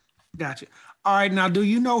secrets. Gotcha. All right, now do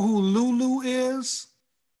you know who Lulu is?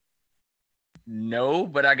 No,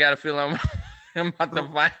 but I got a feeling I'm about to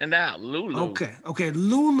find out. Lulu. Okay.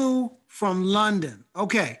 Lulu from London.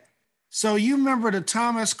 Okay. So you remember the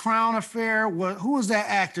Thomas Crown affair? Who was that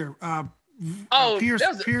actor? Pierce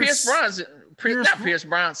Bronson. Not Pierce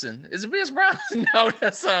Bronson. Is it Pierce Bronson? No,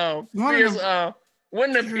 that's Pierce.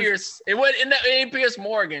 Wasn't it Pierce? It ain't Pierce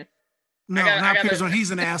Morgan. No, not Pierce Morgan.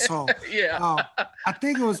 He's an asshole. Yeah. I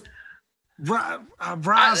think it was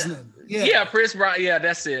Brosnan. Pierce Brosnan. Yeah,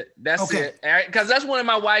 that's it. That's it. Because that's one of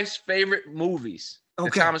my wife's favorite movies. The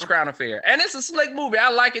Thomas Crown Affair. And it's a slick movie. I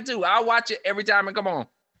like it too. I watch it every time it come on.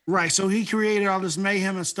 Right. So he created all this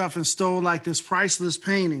mayhem and stuff and stole this priceless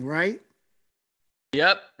painting, right?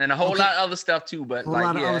 Yep. And a whole lot of other stuff too. But a whole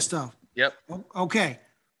lot of other stuff. Yep. Okay.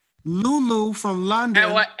 Lulu from London.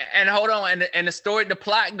 And hold on. And the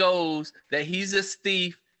plot goes that he's a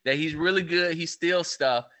thief, that he's really good. He steals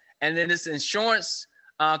stuff. And then this insurance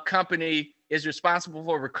company is responsible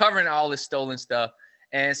for recovering all this stolen stuff.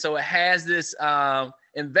 And so it has this female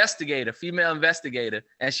investigator,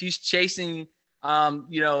 and she's chasing,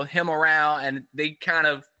 him around, and they kind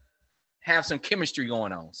of have some chemistry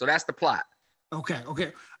going on. So that's the plot. Okay.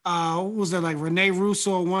 What was that, like Rene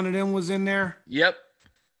Russo? One of them was in there? Yep.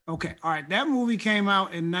 Okay. All right. That movie came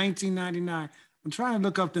out in 1999. I'm trying to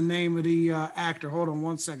look up the name of the actor. Hold on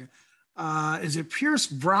one second. Is it Pierce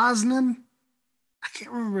Brosnan? I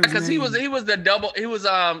can't remember his name. Because he was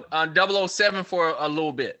on 007 for a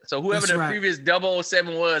little bit. So whoever previous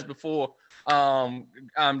 007 was before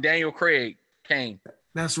Daniel Craig came.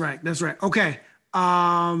 That's right. Okay.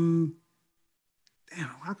 Damn,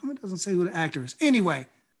 how come it doesn't say who the actor is? Anyway,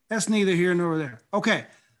 that's neither here nor there. Okay.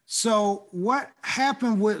 So what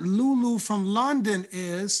happened with Lulu from London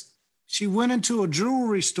is she went into a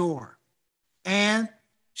jewelry store and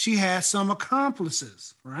she had some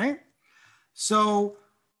accomplices, right? So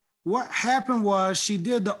what happened was she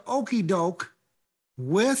did the okey doke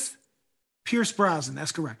with Pierce Brosnan.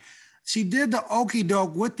 That's correct. She did the okey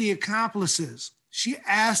doke with the accomplices. She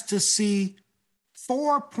asked to see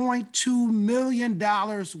 $4.2 million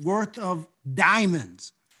worth of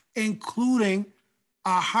diamonds, including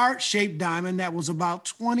a heart-shaped diamond that was about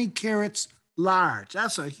 20 carats large.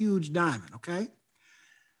 That's a huge diamond, okay?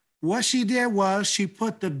 What she did was she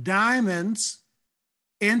put the diamonds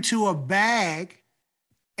into a bag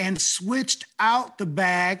and switched out the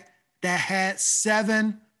bag that had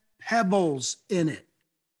 7 pebbles in it.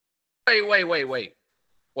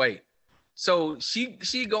 Wait. So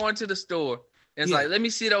she going to the store and it's like, let me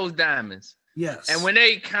see those diamonds. Yes. And when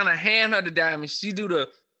they kind of hand her the diamonds, she do the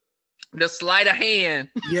sleight of hand.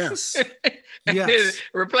 Yes. And Yes.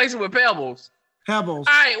 replace it with pebbles. Pebbles.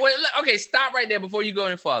 All right. Wait. Okay. Stop right there before you go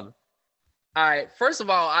any further. All right. First of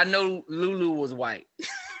all, I know Lulu was white.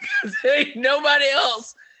 Ain't nobody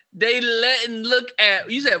else. They letting look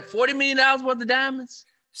at. You said $40 million worth of diamonds.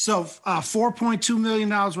 So $4.2 million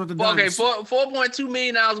worth of diamonds. Okay, $4.2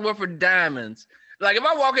 million worth of diamonds. Like if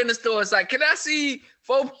I walk in the store, it's like, can I see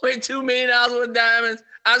 $4.2 million worth of diamonds?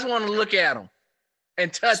 I just want to look at them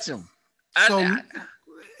and touch them. So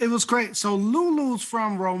it was great. So Lulu's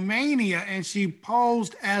from Romania and she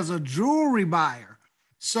posed as a jewelry buyer.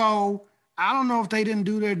 So I don't know if they didn't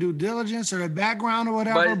do their due diligence or their background or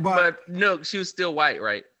whatever, but no, she was still white,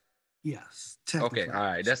 right? Yes. Okay, all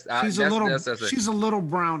right. She's a little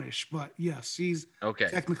brownish, but yes, she's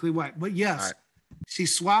technically white. But yes, she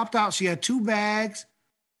swapped out. She had 2 bags,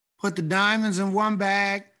 put the diamonds in one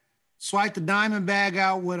bag, swiped the diamond bag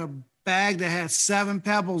out with a bag that had 7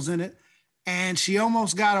 pebbles in it, and she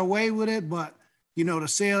almost got away with it. But you know, the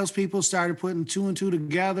salespeople started putting 2 and 2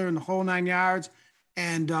 together in the whole 9 yards,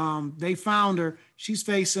 and they found her. She's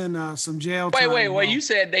facing some jail time. Wait. You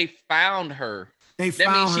said they found her. That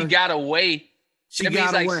means she got away. She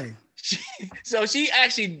got away. So she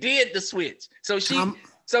actually did the switch. So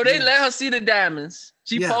they let her see the diamonds.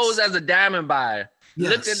 She posed as a diamond buyer.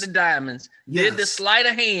 Looked at the diamonds, did the sleight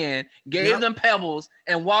of hand, gave them pebbles,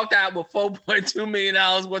 and walked out with $4.2 million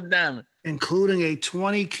worth of diamonds, including a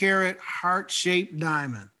 20 carat heart-shaped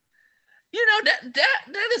diamond. You know,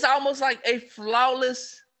 that is almost like a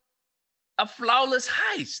flawless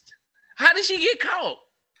heist. How did she get caught?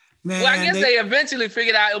 Man, well, I guess they eventually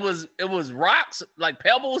figured out it was rocks, like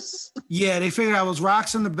pebbles. Yeah, they figured out it was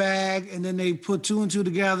rocks in the bag, and then they put 2 and 2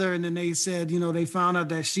 together, and then they said, you know, they found out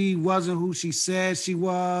that she wasn't who she said she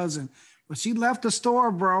was, but she left the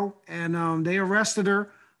store, bro, and they arrested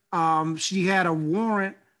her. She had a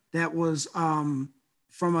warrant that was from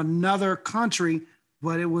another country,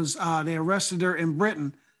 but it was they arrested her in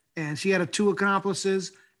Britain, and she had 2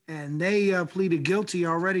 accomplices, and they pleaded guilty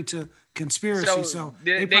already to conspiracy. So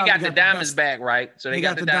they got the diamonds back, right? So they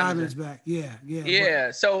got the diamonds back. Yeah.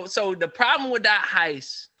 But, so the problem with that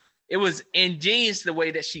heist, it was ingenious the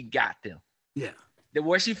way that she got them. Yeah.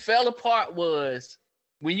 Where she fell apart was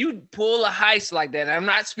when you pull a heist like that. I'm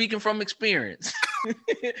not speaking from experience,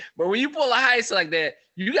 but when you pull a heist like that,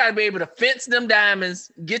 you got to be able to fence them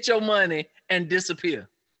diamonds, get your money, and disappear.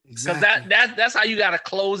 Because that's how you got to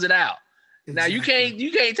close it out. Exactly. Now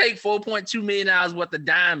you can't take $4.2 million worth of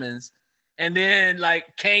diamonds and then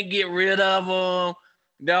like can't get rid of them.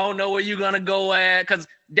 Don't know where you're gonna go at, because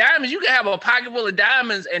diamonds, you can have a pocket full of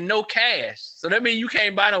diamonds and no cash. So that means you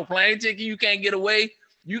can't buy no plane ticket. You can't get away.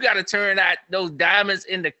 You got to turn out those diamonds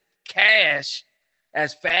into cash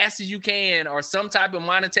as fast as you can, or some type of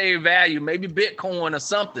monetary value, maybe Bitcoin or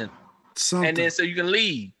something. And then so you can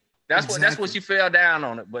leave. That's what she fell down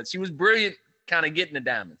on it. But she was brilliant, kind of getting the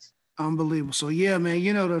diamonds. Unbelievable. So yeah, man,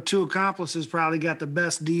 you know, the 2 accomplices probably got the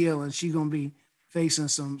best deal, and she's gonna be facing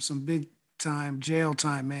some big time jail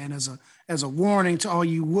time, man, as a warning to all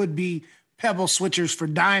you would-be pebble switchers for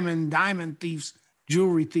diamond thieves,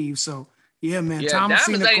 jewelry thieves. So yeah, man,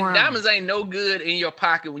 diamonds ain't no good in your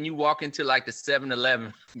pocket when you walk into like the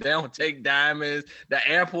 7-Eleven. They don't take diamonds. The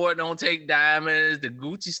airport don't take diamonds. The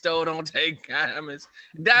Gucci store don't take diamonds.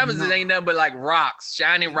 Diamonds ain't nothing but like rocks,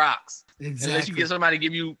 shiny rocks. Exactly. Unless you get somebody to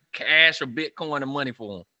give you cash or Bitcoin or money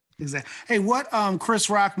for them. Exactly. Hey, what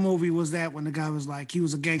Chris Rock movie was that when the guy was like, he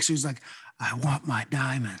was a gangster, he's like, I want my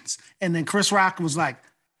diamonds. And then Chris Rock was like,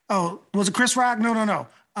 oh, was it Chris Rock? No.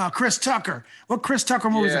 Chris Tucker. What Chris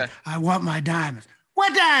Tucker movie is that? I want my diamonds.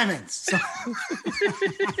 What diamonds? So,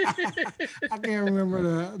 I can't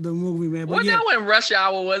remember the movie, man. But that when Rush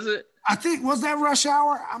Hour, was it? I think, was that Rush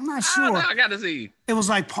Hour? I'm not sure. I got to see. It was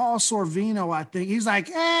like Paul Sorvino, I think. He's like,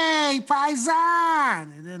 hey,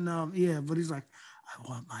 Paisan. And then, but he's like, I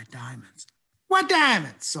want my diamonds. What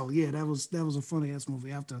diamonds? So, yeah, that was a funny-ass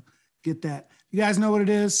movie. I have to get that. You guys know what it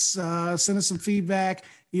is. Send us some feedback,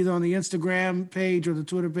 either on the Instagram page or the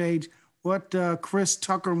Twitter page. What Chris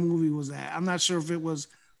Tucker movie was that? I'm not sure if it was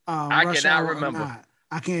I Rush cannot Hour remember. or not.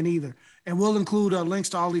 I can't either. And we'll include links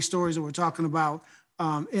to all these stories that we're talking about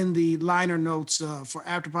in the liner notes for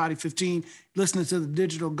After Poddy 15. Listening to the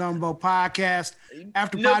Digital Gumbo podcast.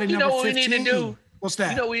 After Poddy number 15. What we need to do? What's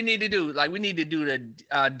that? You know what we need to do? Like, we need to do the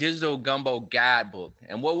Digital Gumbo guidebook.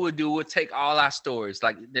 And what we'll do, we'll take all our stories,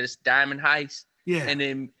 like this Diamond Heist. Yeah.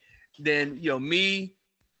 And then me,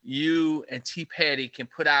 you, and T. Petty can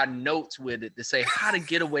put our notes with it to say how to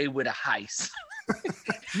get away with a heist.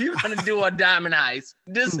 If you're going to do a diamond heist,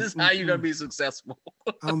 this is how you're going to be successful.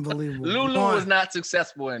 Unbelievable. Lulu was not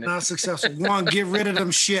successful in it. Not successful. One, get rid of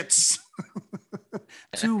them shits.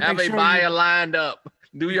 Two, have a buyer lined up.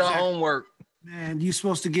 Do your homework. Man, you're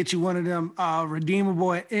supposed to get you one of them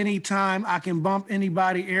redeemable at any time. I can bump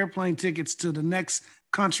anybody airplane tickets to the next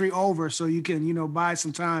country over so you can, buy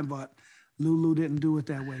some time, but Lulu didn't do it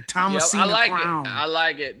that way. Thomasina Crown. I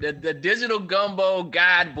like it. The Digital Gumbo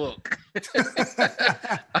guidebook.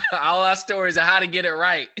 All our stories of how to get it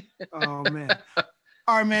right. Oh, man.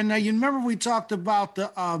 All right, man. Now, you remember we talked about the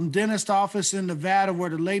dentist office in Nevada where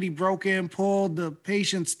the lady broke in, pulled the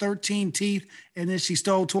patient's 13 teeth, and then she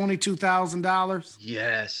stole $22,000?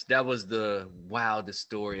 Yes, that was the wildest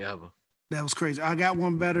story ever. That was crazy. I got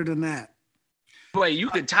one better than that. Wait, you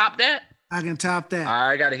can top that? I can top that. All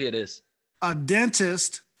right, I got to hear this. A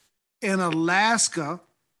dentist in Alaska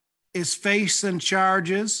is facing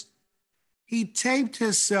charges. He taped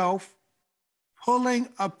himself pulling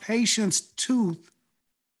a patient's tooth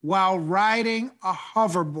while riding a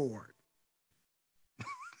hoverboard.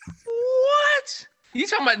 What? You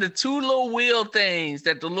talking about the two little wheel things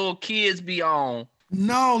that the little kids be on?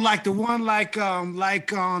 No, like the one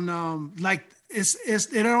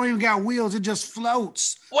it don't even got wheels. It just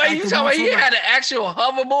floats. Wait, like you talking about he had an actual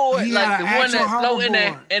hoverboard? Like the one that float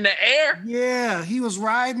in the air? Yeah, he was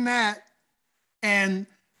riding that and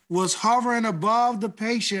was hovering above the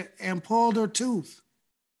patient and pulled her tooth.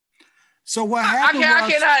 So what happened I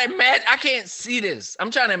cannot imagine. I can't see this.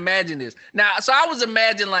 I'm trying to imagine this. Now, so I was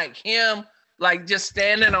imagining like him, like just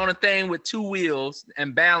standing on a thing with two wheels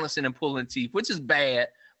and balancing and pulling teeth, which is bad.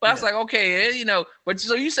 But I was like, okay, but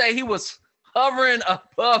so you say he was hovering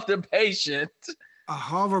above the patient. A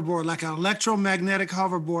hoverboard, like an electromagnetic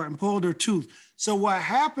hoverboard, and pulled her tooth. So what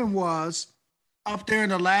happened was, up there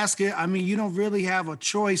in Alaska, I mean, you don't really have a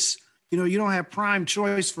choice. You don't have prime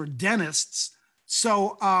choice for dentists.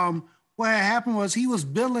 So what happened was he was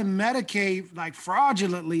billing Medicaid, like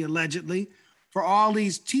fraudulently, allegedly, for all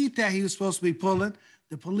these teeth that he was supposed to be pulling.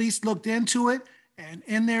 The police looked into it, and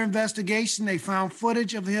in their investigation, they found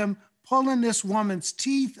footage of him pulling this woman's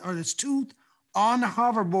teeth or this tooth on the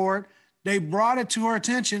hoverboard. They brought it to her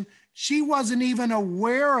attention. She wasn't even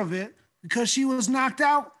aware of it because she was knocked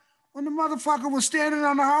out when the motherfucker was standing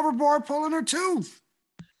on the hoverboard pulling her tooth.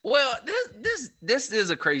 Well, this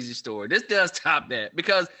is a crazy story. This does top that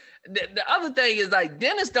because the other thing is like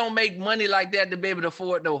dentists don't make money like that to be able to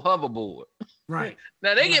afford no hoverboard. Right.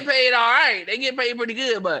 Now they get paid all right. They get paid pretty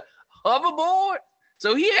good, but hoverboard?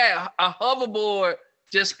 So he had a hoverboard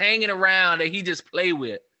just hanging around that he just played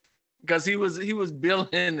with because he was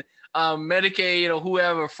billing Medicaid or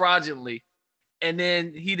whoever fraudulently, and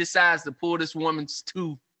then he decides to pull this woman's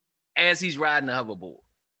tooth as he's riding the hoverboard.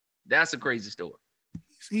 That's a crazy story.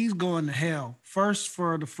 He's going to hell first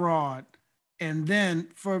for the fraud, and then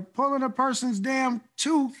for pulling a person's damn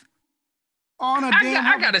tooth on a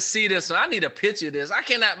I gotta see this. I need a picture of this. I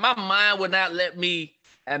cannot. My mind would not let me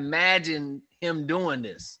imagine him doing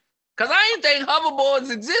this because I didn't think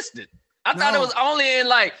hoverboards existed. I thought it was only in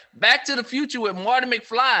like Back to the Future with Marty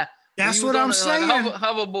McFly. That's what I'm saying.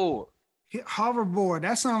 Hoverboard. Hoverboard.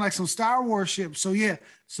 That sounds like some Star Wars ship. So yeah.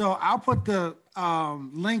 So I'll put the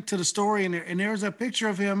link to the story in there, and there's a picture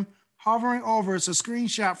of him hovering over. It's a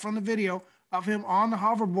screenshot from the video of him on the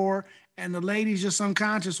hoverboard, and the lady's just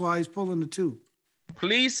unconscious while he's pulling the tooth.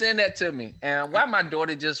 Please send that to me. And why my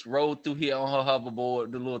daughter just rode through here on her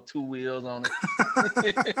hoverboard, the little two wheels on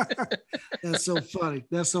it. That's so funny.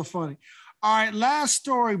 That's so funny. All right, last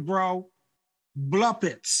story, bro.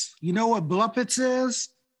 Bluppets. You know what Bluppets is?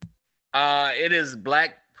 It is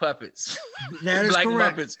black puppets. That is black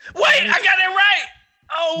correct. Muppets. Wait, I got it right.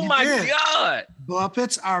 Oh my God.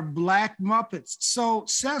 Bluppets are black Muppets. So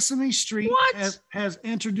Sesame Street has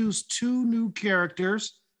introduced two new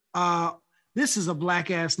characters. this is a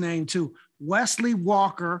black ass name too. Wesley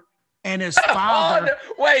Walker and his father.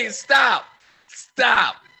 Wait, stop.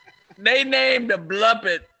 They named the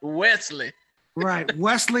Bluppet Wesley. Right,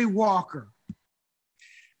 Wesley Walker.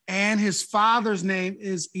 And his father's name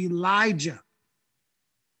is Elijah.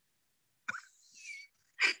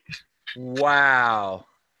 Wow.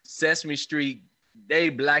 Sesame Street,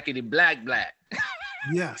 they blackity black.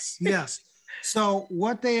 Yes. So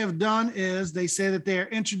what they have done is they say that they're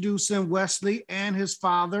introducing Wesley and his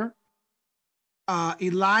father,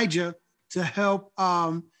 Elijah, to help,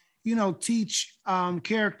 teach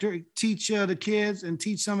the kids and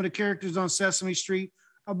teach some of the characters on Sesame Street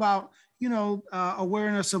about,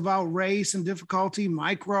 awareness about race and difficulty,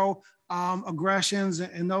 micro aggressions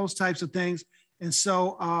and those types of things. And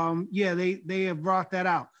so, they have brought that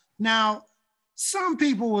out. Now, some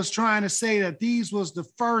people was trying to say that these was the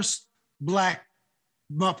first black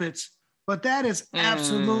Muppets, but that is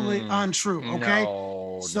absolutely untrue. Okay.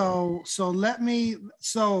 So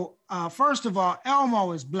first of all,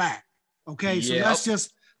 Elmo is black. Okay. So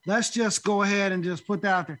let's just go ahead and just put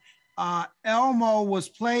that out there. Elmo was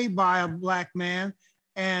played by a black man,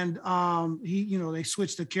 and they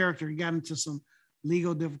switched the character. He got into some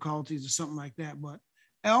legal difficulties or something like that. But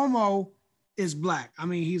Elmo is black. I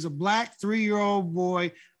mean, he's a black 3-year-old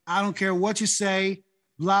boy. I don't care what you say,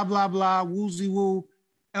 blah, blah, blah, woozy woo.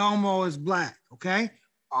 Elmo is black, okay?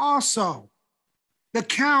 Also, the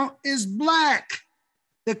Count is black.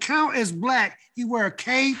 The Count is black. He wear a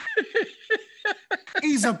cape.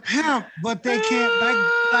 He's a pimp, but they can't,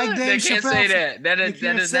 like Dave They can't Chappelle say that. That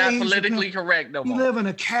is not politically correct no more. He live in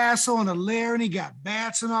a castle and a lair, and he got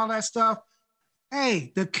bats and all that stuff.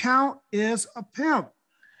 Hey, the Count is a pimp.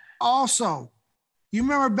 Also, you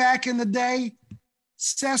remember back in the day,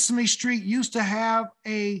 Sesame Street used to have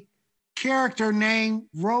a character named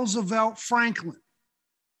Roosevelt Franklin.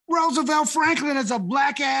 Roosevelt Franklin is a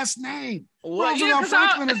black ass name. Well, Roosevelt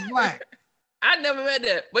Franklin is black. I never read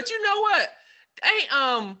that, but you know what?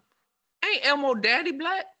 Ain't Elmo Daddy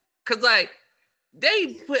black? Cause like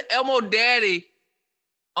they put Elmo Daddy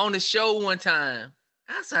on the show one time.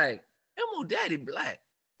 I was like, Elmo Daddy black.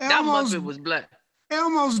 That Muppet was black.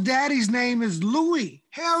 Elmo's daddy's name is Louis.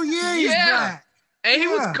 Hell yeah, he's black. And he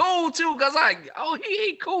was cool too, cause like, oh,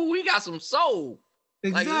 he cool. He got some soul.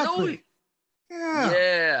 Exactly. Like Louis. Yeah.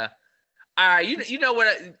 Yeah. All right. You know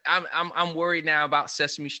what? I'm worried now about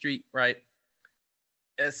Sesame Street, right?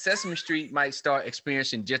 Sesame Street might start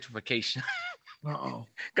experiencing gentrification. Uh-oh.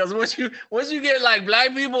 Because once you get like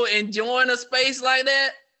black people enjoying a space like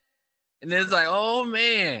that, and then it's like, oh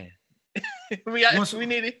man, we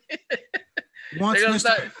need it. Once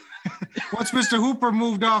Mr. Hooper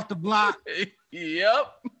moved off the block.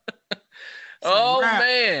 Yep. Oh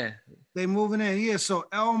man. They moving in. Yeah. So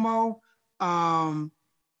Elmo,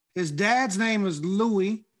 his dad's name is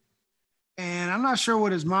Louis. And I'm not sure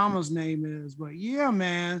what his mama's name is, but yeah,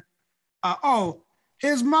 man.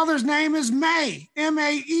 His mother's name is May,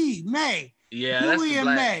 M-A-E, May. Yeah, Louis that's and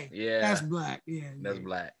black. May. Yeah, that's black. Yeah, that's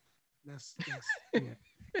black. That's yeah.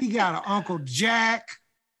 He got an Uncle Jack.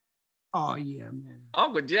 Oh yeah, man.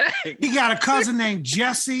 Uncle Jack. He got a cousin named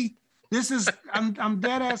Jesse. I'm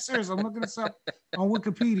dead ass serious. I'm looking this up on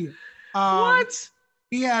Wikipedia. What?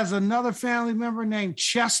 He has another family member named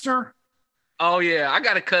Chester. Oh yeah, I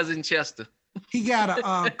got a cousin Chester. He got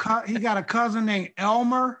a cousin named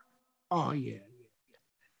Elmer. Oh yeah.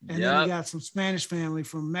 And then he got some Spanish family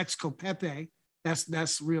from Mexico, Pepe.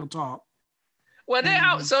 That's real talk. Well, they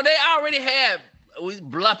already have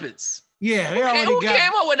Bluppets. Yeah, who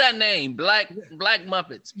came up with that name? Black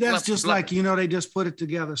Muppets. That's just Bluppets. Like, they just put it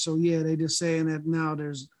together. So yeah, they just saying that now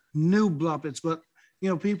there's new Bluppets, but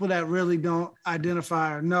people that really don't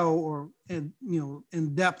identify or know or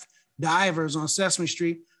in depth divers on Sesame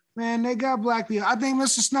Street, man, they got black people. I think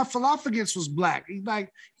Mr. Snuffleupagus was black.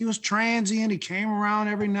 He was transient. He came around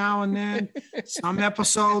every now and then. Some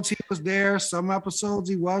episodes he was there. Some episodes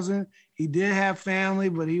he wasn't. He did have family,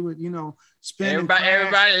 but he would, spend.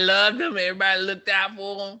 Everybody loved him. Everybody looked out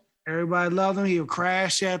for him. Everybody loved him. He would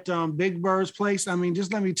crash at Big Bird's place. I mean,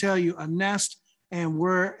 just let me tell you, a nest and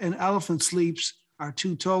where an elephant sleeps are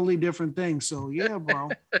two totally different things. So yeah, bro.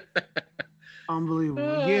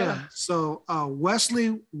 Unbelievable. Yeah. So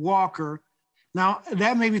Wesley Walker. Now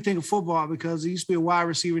that made me think of football because there used to be a wide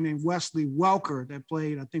receiver named Wesley Welker that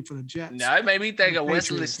played, I think, for the Jets. No, it made me think of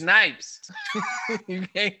Wesley Snipes. You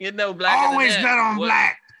can't get no black. Always bet on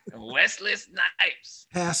black. Wesley Snipes.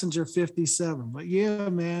 Passenger 57. But yeah,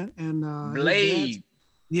 man. And Blade.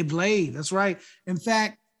 Yeah, Blade. That's right. In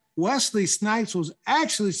fact, Wesley Snipes was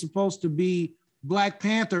actually supposed to be Black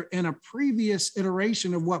Panther in a previous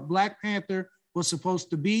iteration of what Black Panther was supposed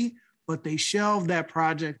to be, but they shelved that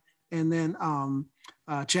project. And then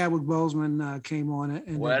Chadwick Boseman came on it.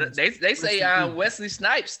 And well, they say Wesley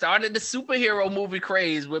Snipes started the superhero movie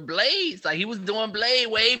craze with Blade. Like he was doing Blade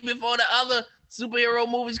way before the other superhero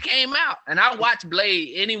movies came out. And I watch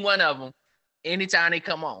Blade, any one of them, anytime they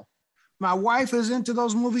come on. My wife is into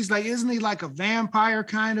those movies. Like, isn't he like a vampire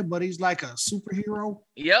kind of, but he's like a superhero?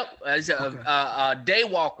 Yep, he's a day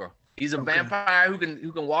walker. He's a vampire who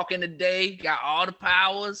can walk in the day, got all the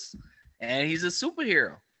powers, and he's a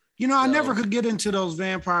superhero. You know, I never could get into those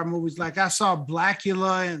vampire movies. Like I saw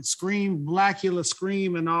Blackula and Blackula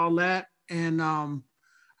Scream and all that. And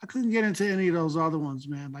I couldn't get into any of those other ones,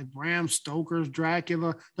 man, like Bram Stoker's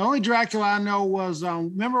Dracula. The only Dracula I know was,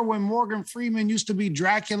 remember when Morgan Freeman used to be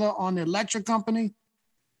Dracula on the Electric Company?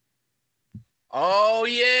 Oh,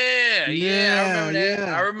 yeah.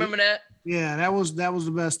 I remember that. Yeah, that was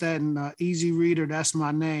the best. That and Easy Reader, That's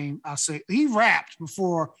My Name. I say he rapped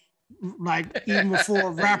before, like even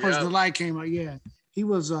before Rappers Delight came out. Yeah, he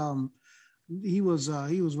was rapping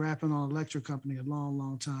on Electric Company a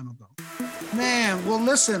long time ago. Man, well,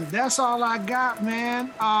 listen, that's all I got,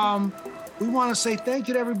 man. We want to say thank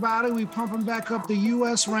you to everybody. We pumping back up the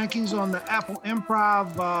U.S. rankings on the Apple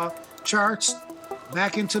Improv charts,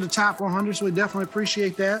 back into the top 100. So we definitely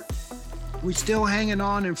appreciate that. We still hanging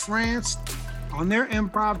on in France on their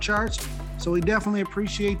improv charts. So we definitely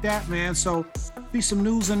appreciate that, man. So be some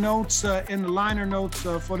news and notes in the liner notes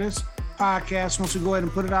for this podcast once we go ahead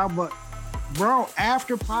and put it out. But bro,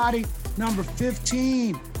 after Poddy number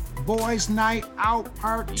 15, Boys Night Out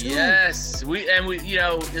Part 2. Yes, we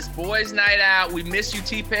it's Boys Night Out. We miss you,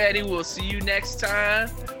 T. Patty. We'll see you next time.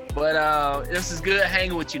 But this is good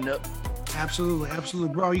hanging with you, Nook. Absolutely,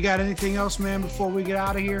 bro. You got anything else, man, before we get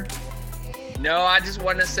out of here? No, I just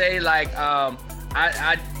want to say, like,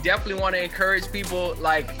 I definitely want to encourage people,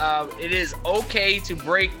 like, it is okay to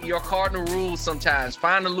break your cardinal rules sometimes.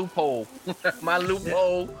 Find a loophole. My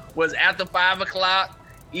loophole was after 5 o'clock.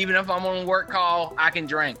 Even if I'm on work call, I can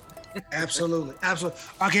drink. Absolutely.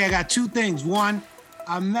 Okay, I got two things. One,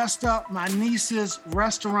 I messed up my niece's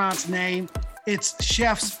restaurant's name. It's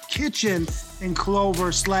Chef's Kitchen in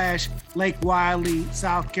Clover / Lake Wiley,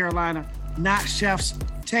 South Carolina, not Chef's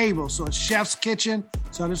Table. So it's Chef's Kitchen.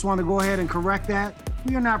 So I just want to go ahead and correct that.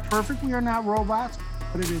 We are not perfect. We are not robots,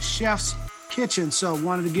 but it is Chef's Kitchen. So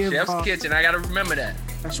wanted to give Chef's Kitchen. I got to remember that.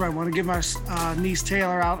 That's right. Want to give my niece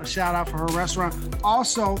Taylor a shout out for her restaurant.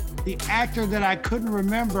 Also, the actor that I couldn't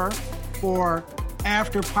remember for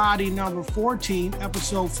After Poddy number 14,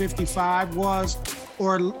 episode 55 was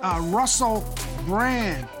Russell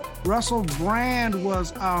Brand. Russell Brand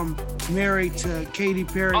was married to Katy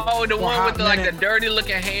Perry. Oh, the one with the dirty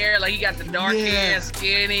looking hair, like he got the dark hair,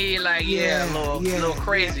 skinny, like a little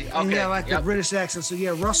crazy. Okay, and like the British accent. So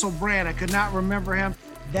yeah, Russell Brand. I could not remember him.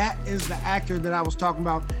 That is the actor that I was talking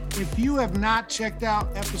about. If you have not checked out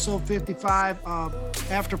episode 55 of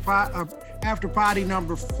After Poddy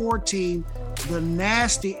number 14, the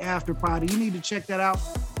nasty After Poddy, you need to check that out.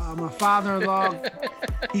 My father-in-law,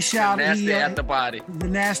 he shouted, the nasty After Poddy. The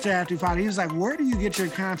nasty After Poddy. He was like, "Where do you get your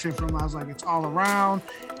content from?" I was like, "It's all around,"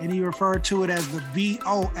 and he referred to it as the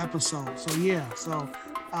BO episode. So yeah,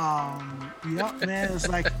 man, it's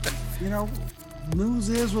like, news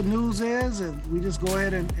is what news is, and we just go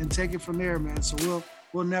ahead and take it from there, man. So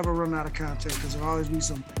we'll never run out of content because there'll always be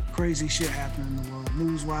some crazy shit happening in the world,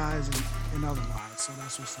 news-wise and otherwise. So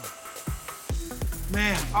that's what's up.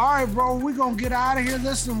 Man, all right, bro, we're going to get out of here.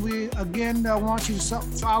 Listen, we, again, want you to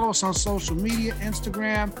follow us on social media,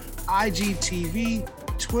 Instagram, IGTV,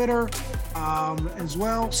 Twitter as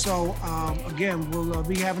well. So, again, we'll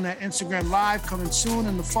be having that Instagram Live coming soon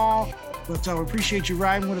in the fall. But we appreciate you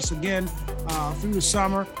riding with us again through the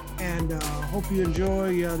summer. And hope you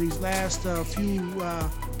enjoy these last few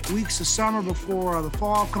weeks of summer before the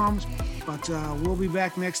fall comes. But we'll be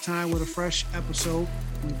back next time with a fresh episode.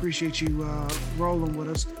 We appreciate you rolling with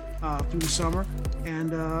us through the summer.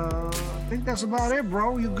 And I think that's about it,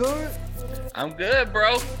 bro. You good? I'm good,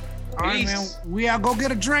 bro. All right, man. We out. Go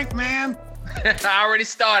get a drink, man. I already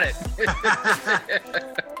started.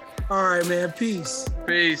 All right, man. Peace.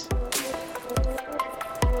 Peace.